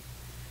regularly.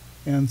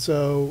 And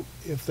so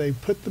if they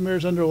put the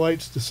mares under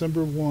lights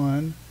December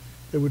 1,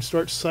 they would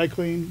start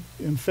cycling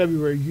in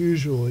February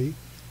usually,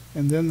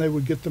 and then they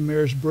would get the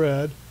mares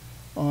bred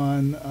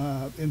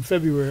in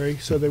February,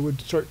 so they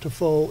would start to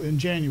foal in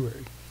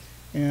January.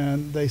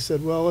 And they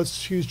said, well, let's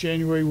choose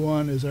January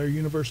 1 as our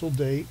universal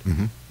date,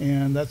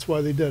 and that's why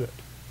they did it.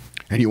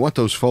 And you want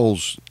those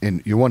foals,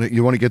 and you want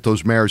to get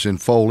those mares in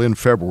foal in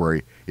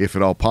February, if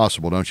at all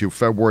possible, don't you?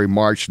 February,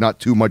 March, not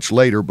too much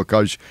later,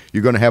 because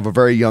you're going to have a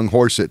very young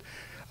horse that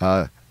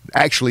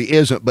actually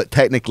isn't, but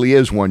technically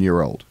is 1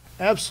 year old.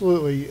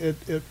 Absolutely.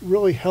 It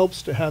really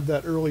helps to have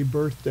that early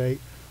birth date,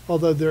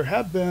 although there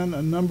have been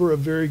a number of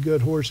very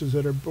good horses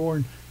that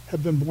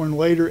have been born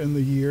later in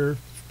the year,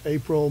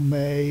 April,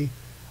 May,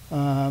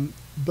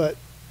 but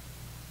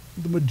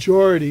the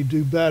majority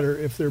do better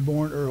if they're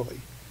born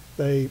early.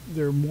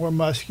 They're more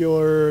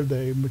muscular,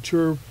 they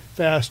mature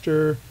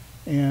faster,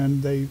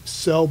 and they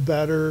sell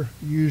better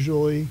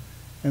usually.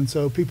 And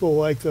so people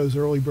like those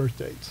early birth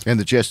dates. And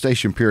the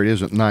gestation period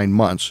isn't 9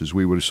 months as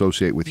we would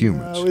associate with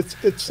humans. No,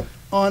 it's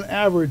on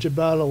average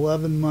about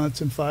 11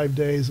 months and 5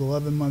 days,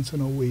 11 months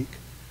and a week.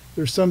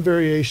 There's some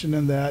variation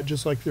in that,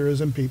 just like there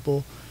is in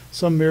people.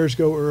 Some mares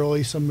go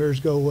early, some mares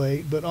go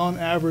late, but on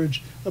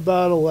average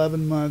about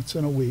 11 months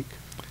and a week.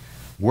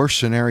 Worst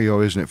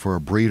scenario, isn't it, for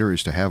a breeder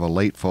is to have a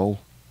late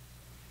foal?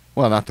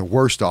 Well, not the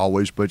worst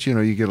always, but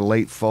you get a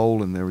late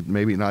foal and they're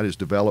maybe not as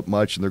developed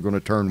much and they're going to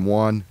turn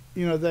one.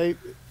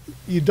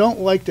 You don't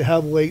like to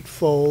have late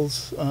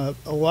foals. A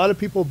lot of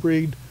people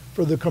breed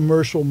for the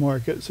commercial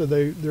market, so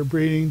they're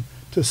breeding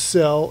to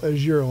sell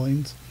as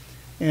yearlings.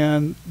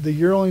 And the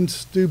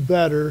yearlings do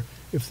better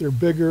if they're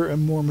bigger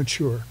and more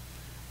mature.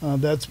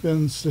 That's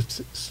been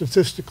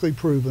statistically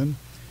proven.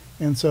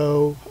 And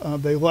so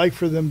they like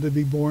for them to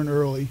be born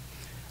early.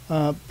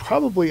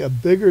 Probably a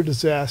bigger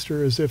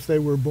disaster is if they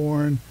were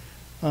born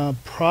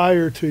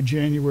prior to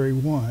January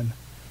 1,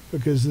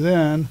 because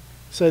then,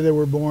 say they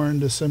were born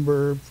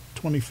December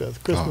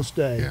 25th, Christmas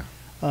Day,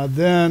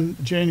 then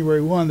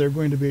January 1, they're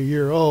going to be a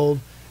year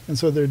old, and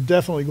so they're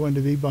definitely going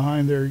to be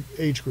behind their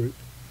age group.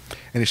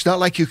 And it's not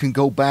like you can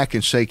go back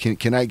and say,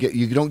 can I get,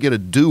 you don't get a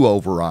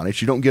do-over on it,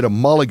 you don't get a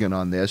mulligan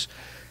on this,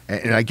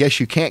 and I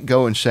guess you can't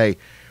go and say,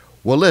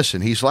 well,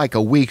 listen, he's like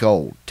a week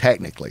old,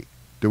 technically.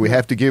 Do we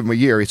have to give him a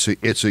year?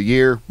 It's a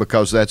year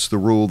because that's the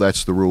rule,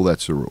 that's the rule,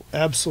 that's the rule.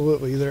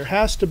 Absolutely. There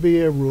has to be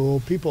a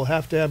rule. People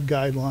have to have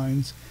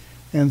guidelines.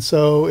 And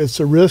so it's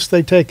a risk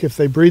they take if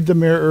they breed the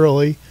mare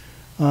early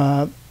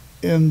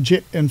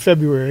in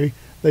February.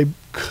 They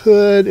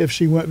could, if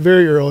she went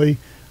very early,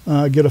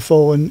 get a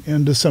foal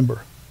in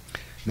December.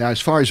 Now,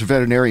 as far as a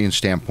veterinarian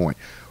standpoint,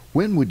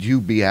 when would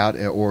you be out,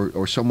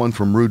 or someone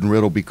from Root and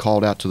Riddle be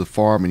called out to the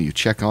farm and you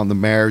check on the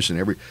mares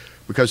and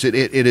because it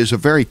is a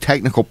very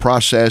technical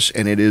process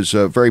and it is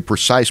a very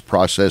precise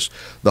process,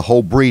 the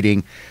whole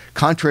breeding,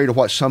 contrary to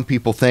what some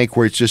people think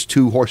where it's just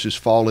two horses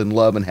fall in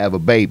love and have a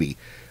baby.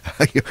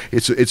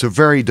 It's a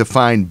very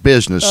defined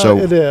business. So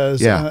it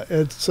is. Yeah.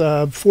 It's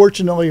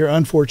fortunately or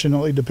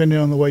unfortunately, depending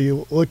on the way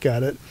you look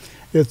at it,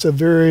 it's a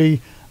very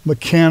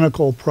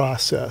mechanical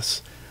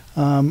process.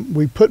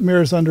 We put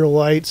mares under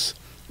lights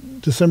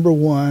December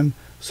 1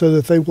 so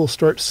that they will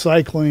start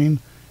cycling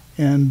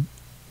and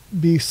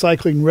be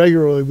cycling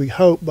regularly, we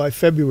hope, by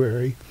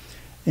February,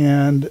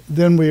 and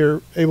then we are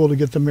able to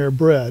get the mare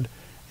bred.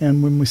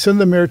 And when we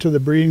send the mare to the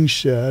breeding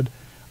shed,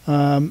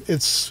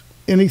 it's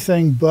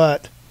anything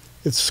but,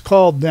 it's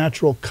called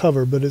natural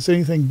cover, but it's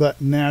anything but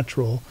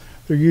natural.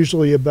 There are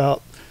usually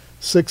about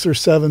 6 or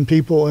 7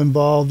 people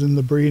involved in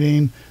the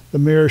breeding. The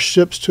mare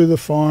ships to the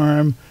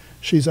farm,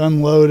 she's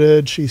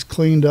unloaded, she's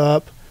cleaned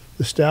up,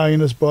 the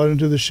stallion is brought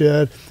into the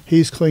shed,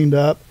 he's cleaned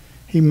up,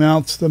 he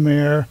mounts the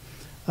mare,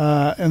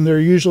 and there are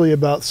usually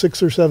about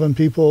 6 or 7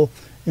 people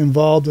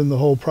involved in the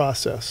whole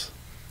process.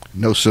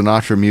 No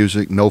Sinatra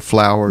music, no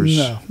flowers.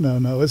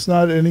 No. It's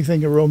not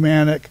anything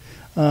romantic,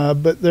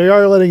 but they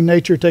are letting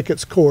nature take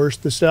its course.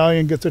 The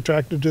stallion gets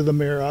attracted to the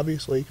mare,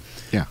 obviously,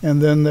 yeah,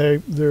 and then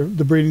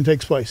the breeding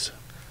takes place.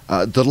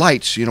 The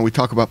lights, we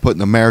talk about putting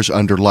the mares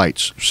under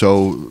lights.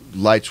 So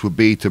lights would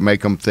be to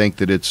make them think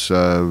that it's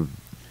a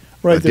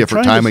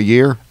different time of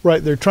year.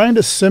 Right. They're trying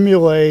to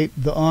simulate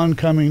the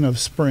oncoming of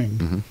spring.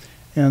 Mm-hmm.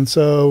 And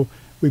so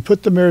we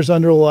put the mares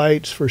under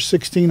lights for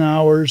 16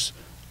 hours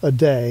a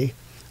day.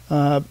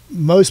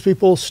 Most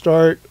people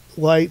start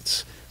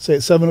lights, say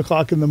at 7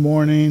 o'clock in the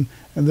morning,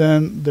 and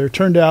then they're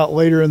turned out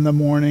later in the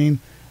morning,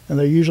 and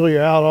they usually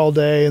are out all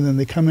day, and then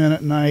they come in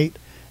at night,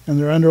 and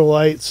they're under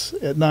lights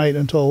at night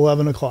until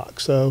 11 o'clock.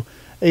 So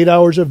 8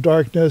 hours of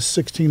darkness,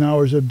 16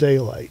 hours of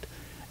daylight.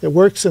 It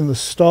works in the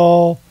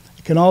stall.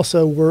 It can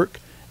also work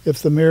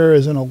if the mare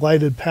is in a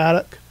lighted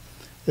paddock.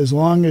 As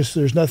long as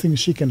there's nothing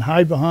she can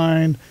hide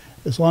behind,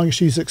 as long as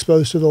she's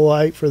exposed to the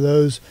light for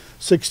those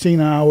 16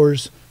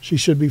 hours, she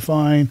should be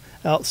fine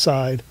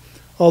outside.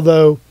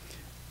 Although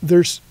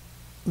the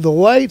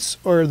lights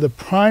are the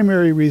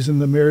primary reason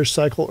the mares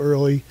cycle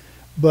early,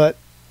 but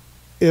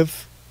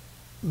if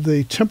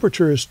the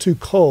temperature is too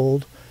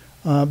cold,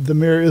 the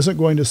mare isn't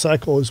going to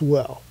cycle as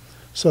well.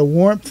 So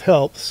warmth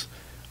helps.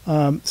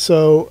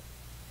 So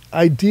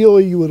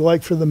ideally you would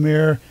like for the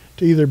mare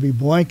to either be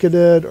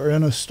blanketed or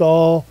in a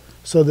stall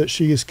so that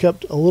she is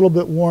kept a little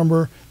bit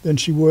warmer than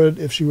she would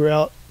if she were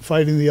out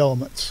fighting the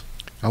elements.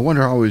 I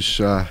wonder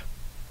always,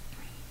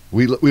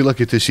 we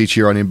look at this each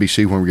year on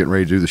NBC when we're getting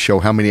ready to do the show,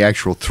 how many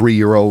actual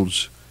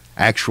 3-year-olds,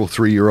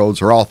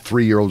 or all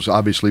 3-year-olds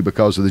obviously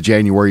because of the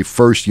January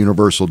 1st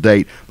universal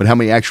date, but how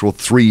many actual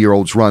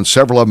 3-year-olds run?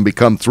 Several of them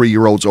become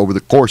 3-year-olds over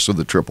the course of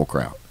the Triple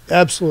Crown.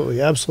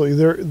 Absolutely,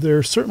 absolutely.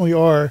 There certainly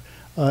are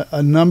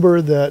a number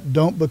that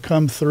don't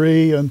become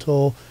 3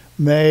 until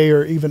May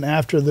or even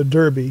after the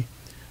Derby.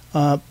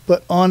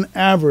 But on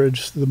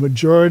average, the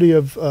majority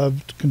of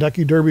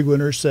Kentucky Derby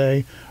winners,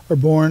 say, are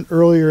born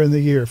earlier in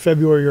the year,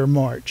 February or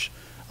March,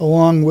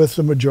 along with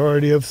the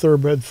majority of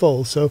thoroughbred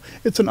foals. So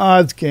it's an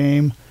odds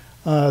game.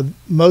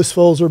 Most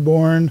foals are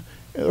born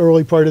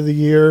early part of the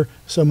year,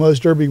 so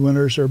most Derby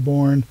winners are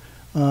born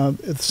at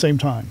the same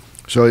time.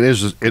 So it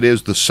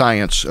is the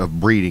science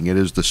of breeding. It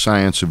is the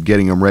science of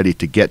getting them ready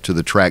to get to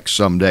the track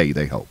someday,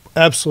 they hope.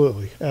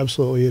 Absolutely.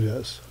 Absolutely it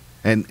is.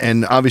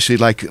 And obviously,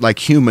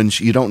 like humans,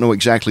 you don't know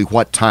exactly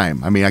what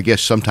time. I mean, I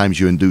guess sometimes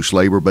you induce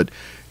labor, but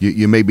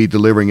you may be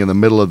delivering in the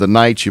middle of the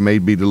night. You may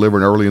be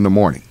delivering early in the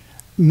morning.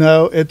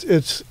 No,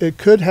 it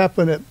could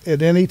happen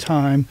at any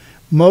time.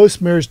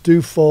 Most mares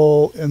do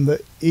foal in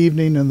the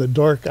evening in the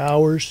dark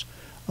hours,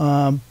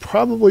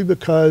 probably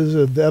because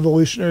of the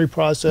evolutionary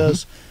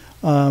process.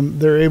 Mm-hmm.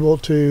 They're able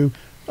to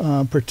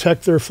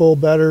protect their foal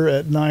better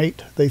at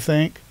night, they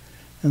think,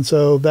 and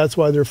so that's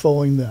why they're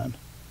foaling then.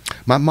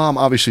 My mom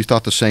obviously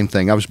thought the same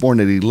thing. I was born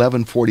at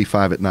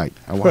 11:45 at night.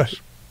 I was.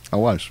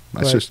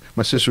 My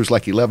sister was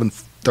like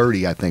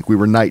 11:30, I think. We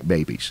were night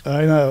babies.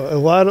 I know. A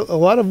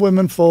lot of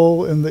women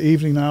foal in the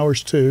evening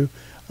hours too,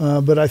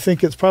 but I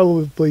think it's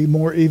probably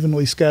more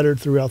evenly scattered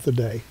throughout the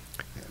day.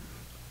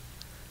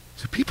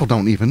 So people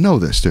don't even know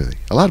this, do they?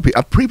 A lot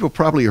of people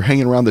probably are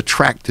hanging around the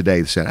track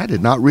today that said, I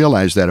did not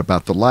realize that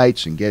about the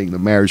lights and getting the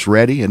mares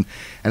ready. And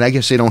I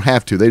guess they don't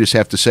have to. They just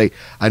have to say,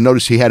 I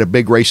noticed he had a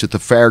big race at the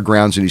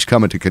fairgrounds and he's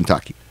coming to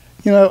Kentucky.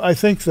 I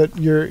think that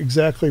you're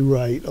exactly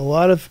right. A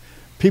lot of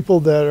people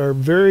that are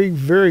very,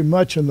 very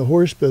much in the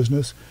horse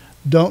business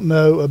don't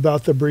know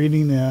about the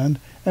breeding end.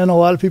 And a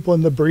lot of people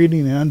in the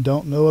breeding end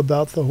don't know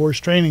about the horse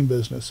training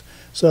business.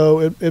 So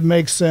it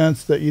makes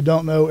sense that you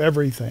don't know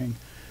everything.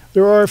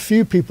 There are a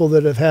few people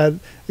that have had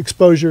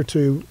exposure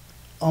to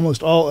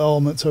almost all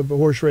elements of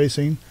horse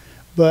racing,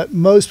 but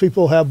most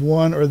people have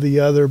one or the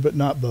other, but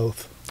not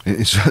both.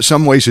 In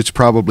some ways, it's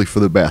probably for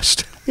the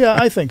best. Yeah,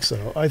 I think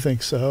so.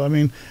 I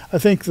mean, I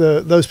think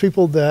those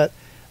people that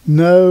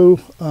know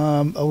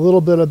a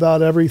little bit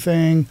about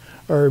everything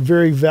are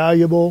very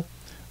valuable,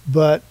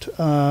 but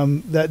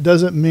that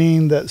doesn't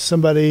mean that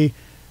somebody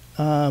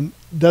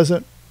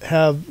doesn't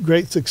have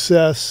great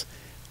success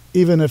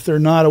even if they're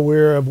not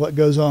aware of what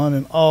goes on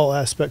in all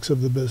aspects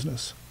of the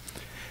business.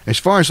 As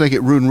far as like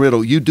at Root and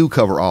Riddle, you do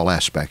cover all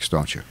aspects,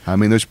 don't you? I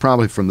mean, there's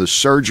probably from the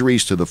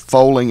surgeries to the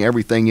foaling,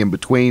 everything in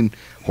between,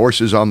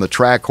 horses on the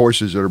track,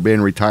 horses that are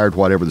being retired,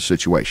 whatever the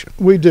situation.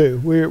 We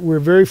do. We're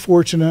very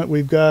fortunate.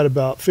 We've got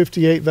about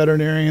 58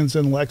 veterinarians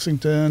in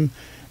Lexington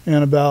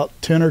and about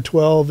 10 or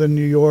 12 in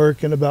New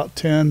York and about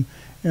 10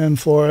 in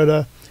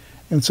Florida.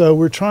 And so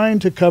we're trying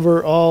to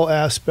cover all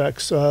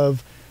aspects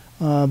of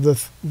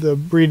the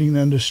breeding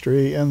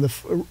industry and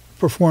the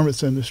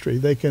performance industry.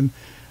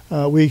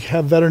 We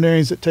have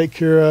veterinarians that take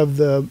care of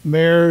the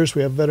mares.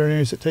 We have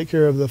veterinarians that take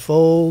care of the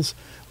foals.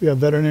 We have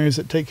veterinarians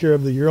that take care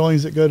of the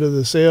yearlings that go to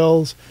the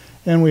sales.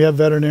 And we have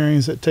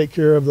veterinarians that take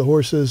care of the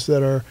horses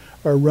that are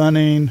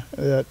running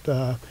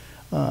at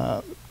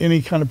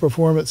any kind of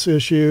performance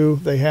issue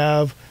they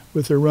have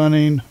with their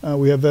running.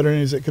 We have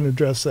veterinarians that can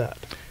address that.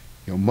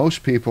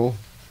 Most people,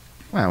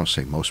 well, I don't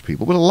say most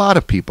people, but a lot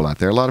of people out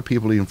there, a lot of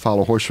people who even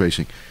follow horse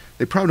racing,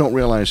 they probably don't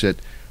realize that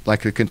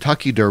like the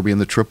Kentucky Derby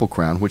and the Triple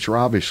Crown, which are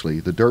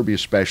obviously, the Derby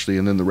especially,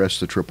 and then the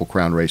rest of the Triple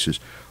Crown races,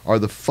 are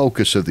the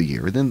focus of the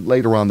year. And then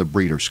later on, the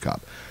Breeders'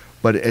 Cup.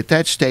 But at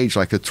that stage,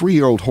 like a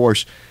 3-year-old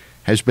horse,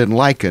 has been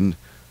likened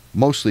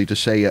mostly to,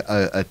 say,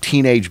 a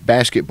teenage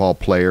basketball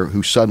player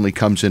who suddenly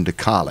comes into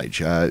college.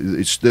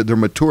 Their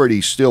maturity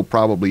is still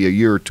probably a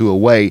year or two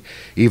away,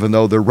 even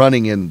though they're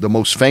running in the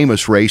most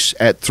famous race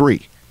at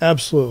 3.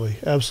 Absolutely,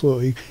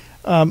 absolutely.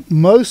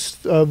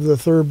 Most of the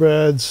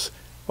thoroughbreds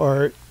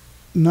are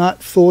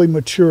not fully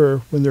mature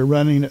when they're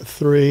running at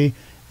 3,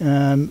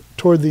 and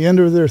toward the end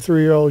of their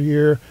 3-year-old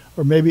year,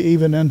 or maybe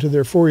even into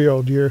their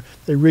 4-year-old year,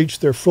 they reach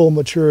their full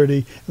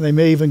maturity, and they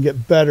may even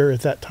get better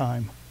at that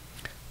time.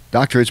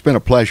 Doctor, it's been a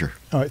pleasure.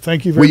 All right,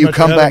 thank you very much. Will you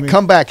come back? Me.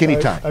 Come back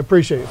anytime. I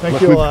appreciate it. Thank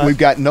Look, you a lot. We've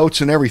got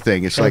notes and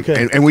everything. It's like,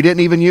 Okay. and we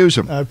didn't even use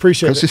them. I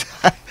appreciate it.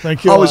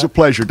 Thank you. Always a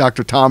pleasure,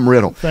 Dr. Tom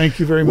Riddle. Thank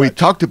you very much. We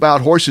talked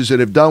about horses that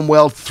have done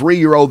well.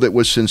 3-year-old that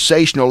was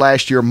sensational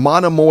last year,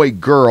 Monomoy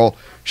Girl.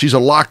 She's a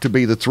lock to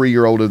be the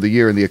 3-year-old of the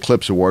year in the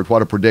Eclipse Award.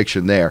 What a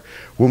prediction there.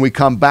 When we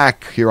come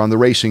back here on the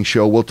Racing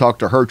Show, we'll talk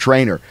to her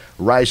trainer,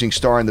 rising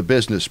star in the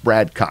business,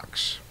 Brad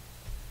Cox.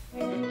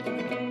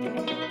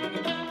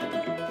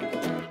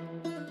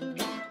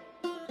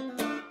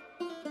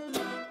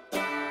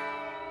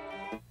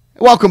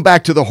 Welcome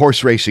back to the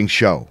Horse Racing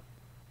Show.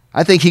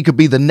 I think he could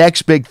be the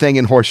next big thing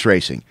in horse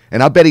racing,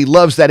 and I bet he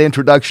loves that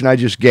introduction I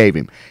just gave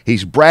him.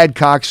 He's Brad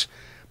Cox,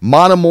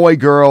 Monomoy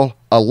Girl,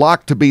 a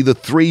lock to be the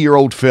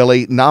 3-year-old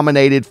filly,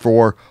 nominated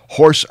for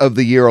Horse of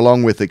the Year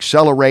along with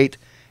Accelerate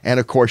and,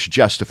 of course,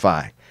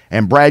 Justify.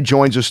 And Brad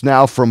joins us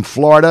now from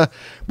Florida.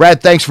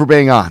 Brad, thanks for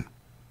being on.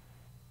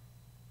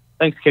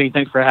 Thanks, Kenny.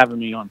 Thanks for having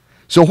me on.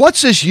 So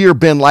what's this year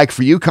been like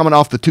for you coming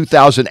off the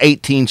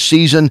 2018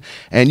 season?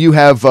 And you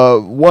have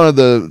one of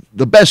the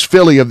best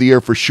filly of the year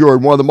for sure,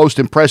 and one of the most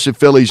impressive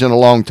fillies in a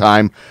long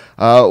time.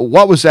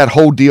 What was that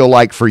whole deal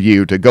like for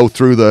you to go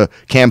through the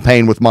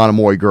campaign with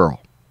Monomoy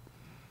Girl?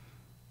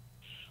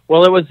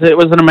 Well, it was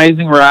an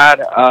amazing ride,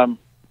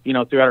 throughout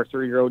her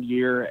 3-year-old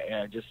year,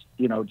 and just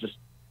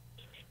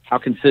how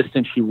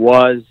consistent she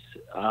was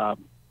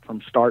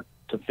from start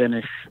to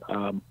finish,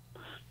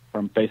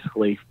 from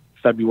basically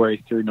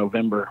February through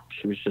November.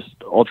 She was just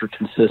ultra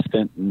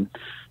consistent and,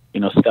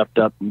 stepped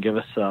up and give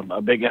us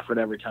a big effort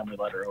every time we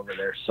let her over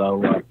there.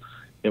 So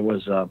it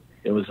was a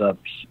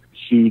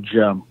huge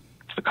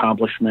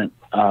accomplishment,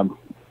 and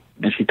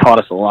she taught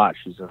us a lot.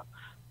 She's a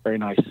very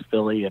nice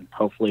filly, and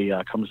hopefully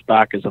comes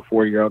back as a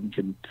 4-year-old and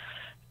can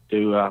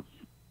do,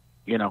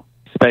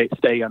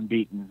 stay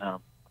unbeaten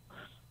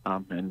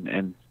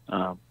and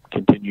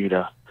continue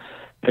to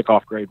pick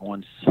off grade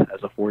ones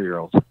as a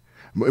 4-year-old.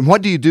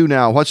 What do you do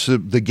now? What's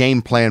the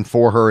game plan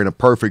for her in a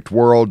perfect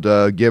world,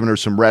 giving her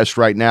some rest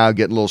right now,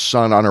 getting a little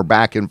sun on her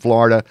back in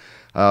Florida?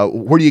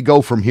 Where do you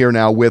go from here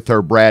now with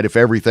her, Brad, if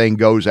everything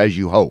goes as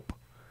you hope?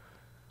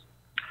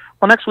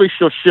 Well, next week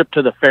she'll ship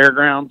to the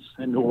fairgrounds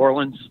in New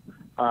Orleans.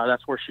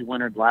 That's where she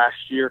wintered last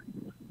year.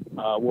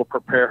 We'll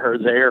prepare her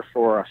there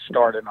for a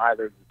start in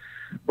either.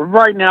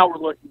 Right now we're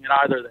looking at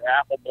either the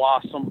Apple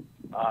Blossom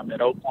at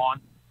Oaklawn, I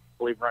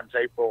believe runs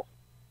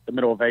the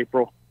middle of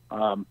April,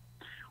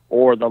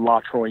 or the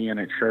La Troyenne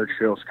at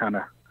Churchill is kind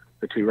of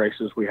the 2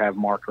 races we have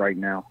marked right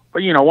now.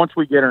 But, once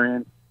we get her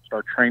in,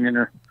 start training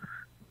her,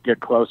 get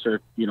closer,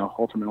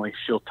 ultimately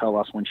she'll tell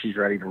us when she's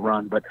ready to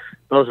run. But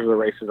those are the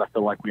races I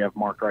feel like we have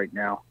marked right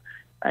now.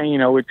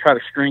 And, we try to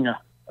string a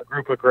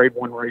group of grade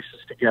 1 races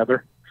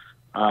together,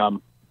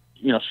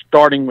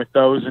 starting with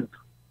those and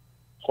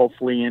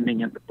hopefully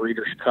ending in the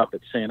Breeders' Cup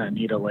at Santa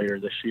Anita later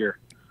this year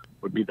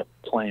would be the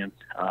plan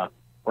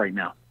right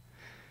now.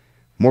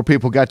 More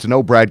people got to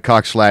know Brad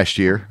Cox last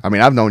year. I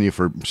mean, I've known you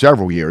for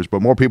several years,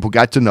 but more people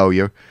got to know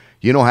you.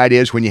 You know how it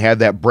is when you have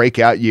that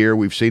breakout year.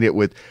 We've seen it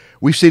with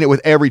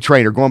every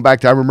trainer. Going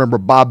back to, I remember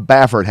Bob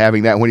Baffert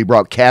having that when he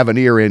brought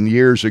Cavanier in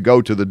years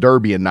ago to the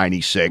Derby in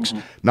 '96. Mm-hmm.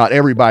 Not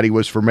everybody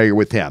was familiar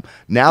with him.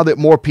 Now that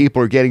more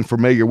people are getting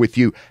familiar with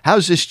you,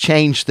 how's this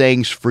changed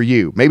things for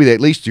you? Maybe at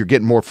least you're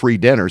getting more free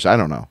dinners. I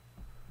don't know.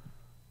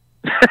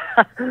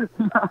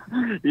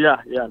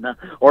 No.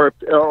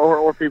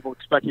 Or people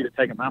expect you to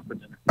take them out for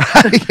dinner.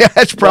 Yeah,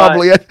 that's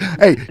probably it.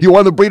 Hey, you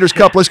won the Breeders'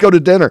 Cup. Let's go to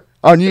dinner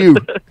on you.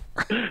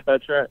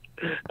 That's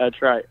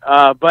right.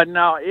 But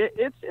no,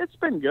 it's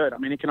been good. I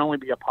mean, it can only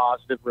be a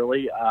positive,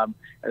 really,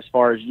 as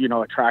far as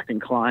attracting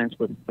clients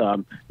with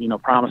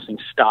promising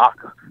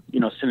stock.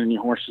 Sending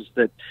you horses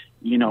that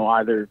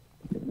either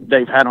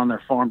they've had on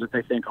their farm that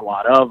they think a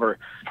lot of, or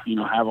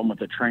have them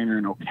with a trainer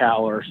in Ocala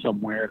or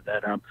somewhere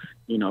that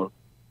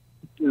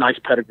nice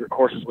pedigree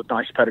horses with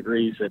nice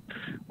pedigrees that,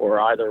 or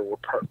either were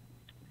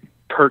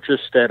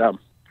purchased at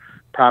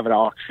private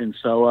auction.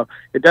 So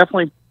it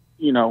definitely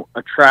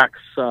attracts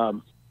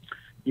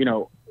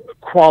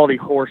quality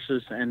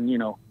horses,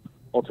 and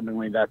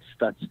ultimately that's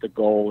the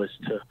goal, is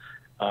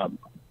to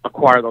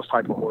acquire those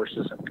type of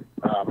horses and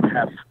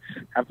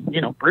have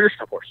Breeders'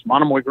 Cup horses,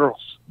 Monomoy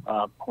Girls,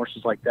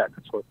 horses like that.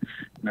 That's what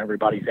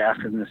everybody's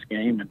after in this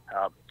game, and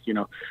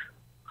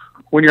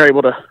when you're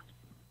able to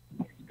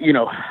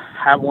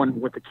have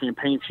one with the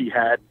campaign she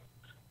had,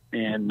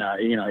 and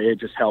it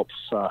just helps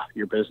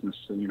your business,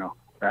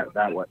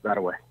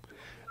 that way.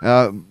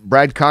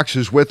 Brad Cox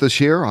is with us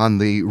here on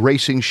the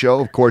Racing Show.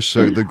 Of course,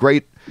 the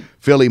great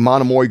filly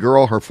Monomoy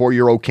Girl. Her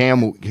 4-year-old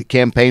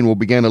campaign will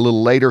begin a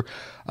little later.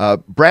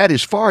 Brad,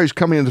 as far as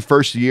coming into the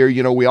first year,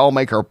 you know, we all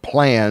make our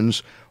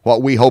plans,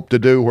 what we hope to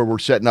do, where we're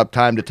setting up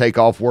time to take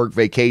off work,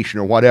 vacation,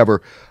 or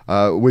whatever.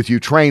 With you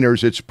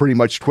trainers, it's pretty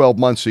much 12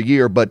 months a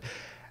year. But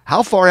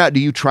how far out do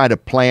you try to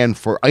plan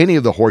for any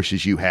of the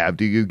horses you have?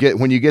 Do you get,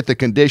 when you get the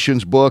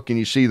conditions book and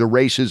you see the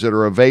races that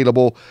are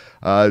available,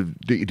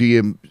 do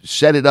you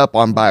set it up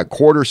on by a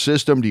quarter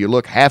system? Do you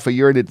look half a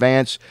year in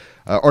advance,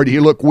 or do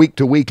you look week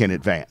to week in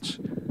advance?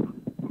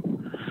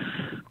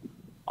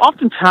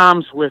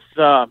 Oftentimes with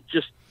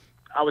just,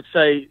 I would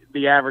say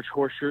the average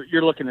horse,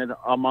 you're looking at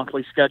a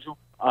monthly schedule.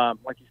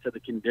 Like you said, the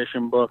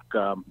condition book,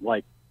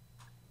 like,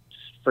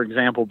 for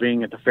example,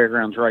 being at the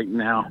fairgrounds right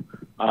now,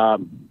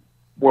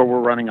 where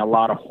we're running a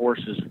lot of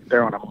horses,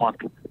 they're on a month.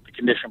 The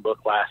condition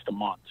book lasts a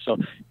month. So,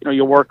 you know,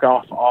 you work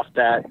off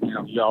that. You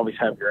know, you always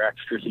have your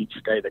extras each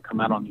day that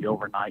come out on the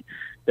overnight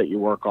that you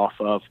work off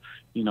of,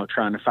 you know,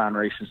 trying to find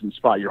races and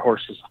spot your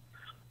horses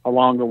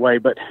along the way.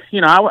 But,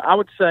 you know, I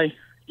would say,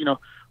 you know,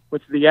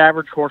 with the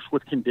average horse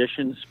with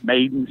conditions,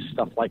 maidens,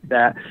 stuff like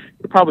that,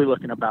 you're probably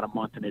looking about a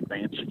month in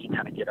advance. You can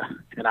kind of get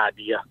an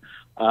idea.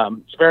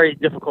 It's very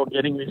difficult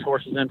getting these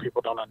horses in.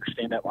 People don't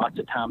understand that lots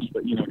of times,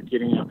 but, you know, get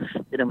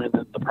them in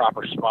the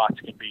proper spots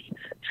can be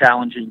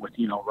challenging with,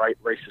 you know, right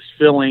races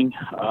filling,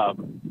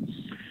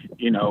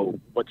 you know,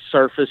 what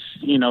surface,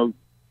 you know,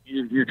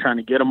 you're trying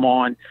to get them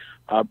on.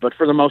 But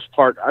for the most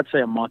part, I'd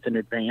say a month in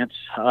advance.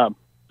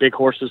 Big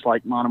horses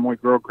like Monomoy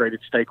Girl,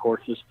 graded stake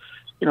horses,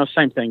 you know,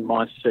 same thing,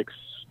 month, 6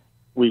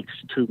 weeks,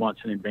 2 months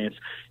in advance.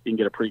 You can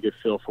get a pretty good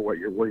feel for where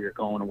you're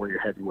going and where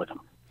you're heading with them.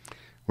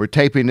 We're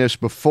taping this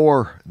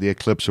before the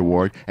Eclipse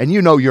Award, and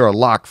you know you're a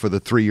lock for the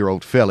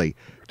 3-year-old filly.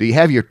 Do you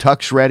have your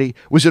tux ready?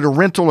 Was it a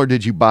rental or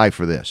did you buy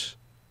for this?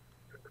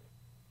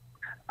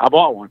 I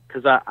bought one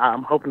because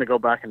I'm hoping to go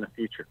back in the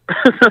future.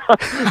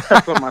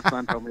 That's what my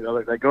son told me the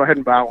other day. Go ahead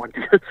and buy one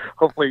because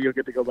hopefully you'll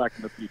get to go back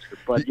in the future.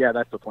 But yeah,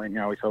 that's the plan.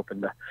 You're always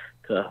hoping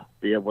to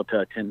be able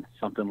to attend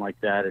something like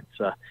that.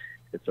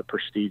 It's a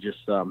prestigious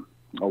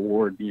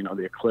award, you know,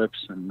 the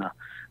Eclipse, and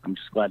I'm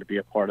just glad to be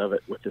a part of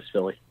it with this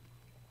filly.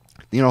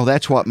 You know,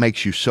 that's what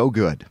makes you so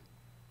good.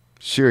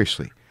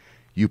 Seriously.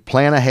 You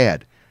plan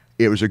ahead.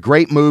 It was a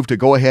great move to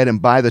go ahead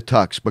and buy the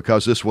tux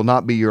because this will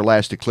not be your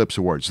last Eclipse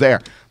Awards. There,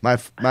 my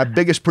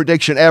biggest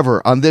prediction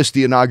ever on this,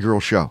 the inaugural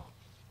show.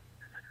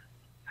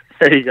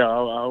 There you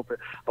go. I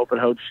hope it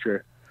holds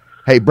true.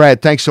 Hey,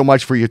 Brad, thanks so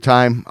much for your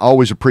time.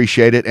 Always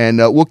appreciate it. And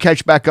we'll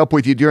catch back up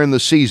with you during the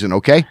season,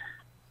 okay?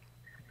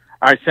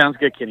 All right, sounds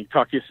good, Kenny.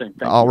 Talk to you soon.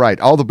 Thank All you. right,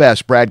 all the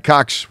best. Brad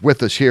Cox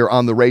with us here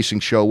on The Racing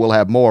Show. We'll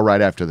have more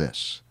right after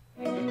this.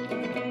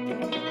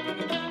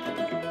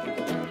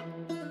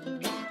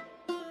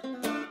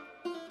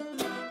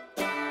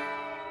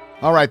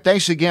 All right,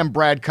 thanks again,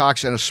 Brad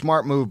Cox, and a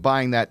smart move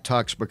buying that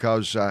tux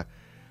because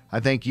I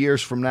think years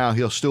from now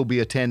he'll still be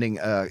attending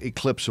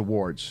Eclipse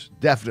Awards.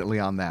 Definitely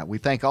on that. We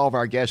thank all of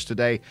our guests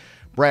today.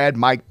 Brad,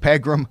 Mike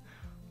Pegram,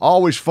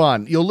 always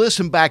fun. You'll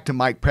listen back to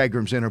Mike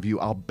Pegram's interview,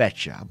 I'll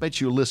bet you. I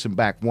bet you'll listen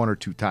back 1 or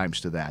 2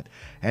 times to that.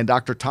 And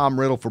Dr. Tom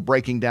Riddle for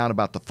breaking down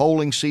about the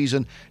foaling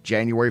season,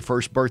 January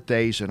 1st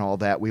birthdays and all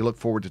that. We look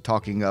forward to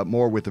talking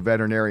more with the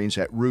veterinarians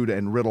at Root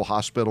and Riddle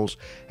hospitals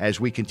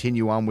as we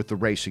continue on with the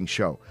racing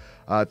show.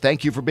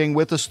 Thank you for being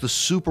with us. The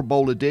Super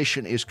Bowl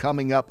edition is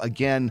coming up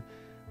again.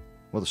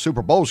 Well, the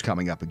Super Bowl's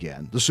coming up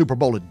again. The Super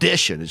Bowl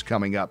edition is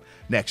coming up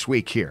next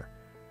week here.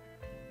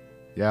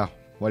 Yeah.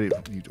 What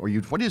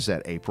is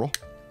that, April?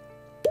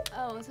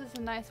 Oh, this is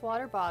a nice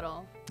water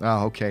bottle.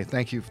 Oh, okay.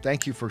 Thank you.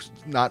 Thank you for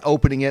not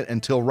opening it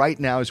until right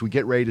now as we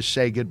get ready to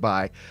say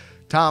goodbye.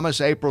 Thomas,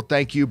 April,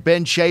 thank you.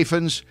 Ben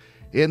Chaffins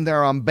in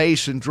there on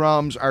bass and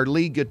drums. Our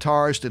lead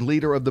guitarist and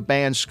leader of the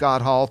band,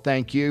 Scott Hall,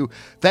 thank you.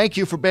 Thank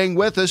you for being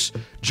with us.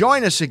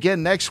 Join us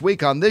again next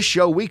week on this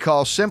show we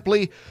call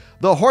simply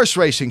The Horse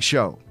Racing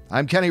Show.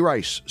 I'm Kenny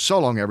Rice. So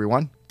long,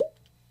 everyone.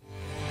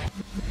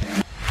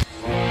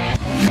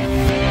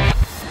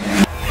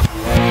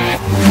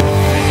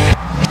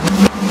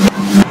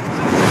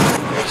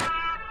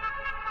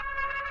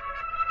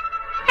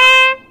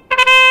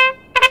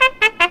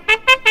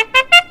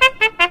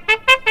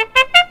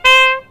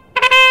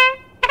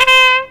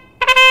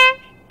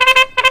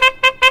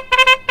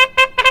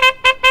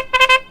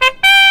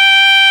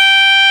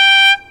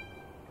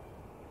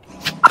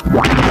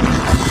 Wow.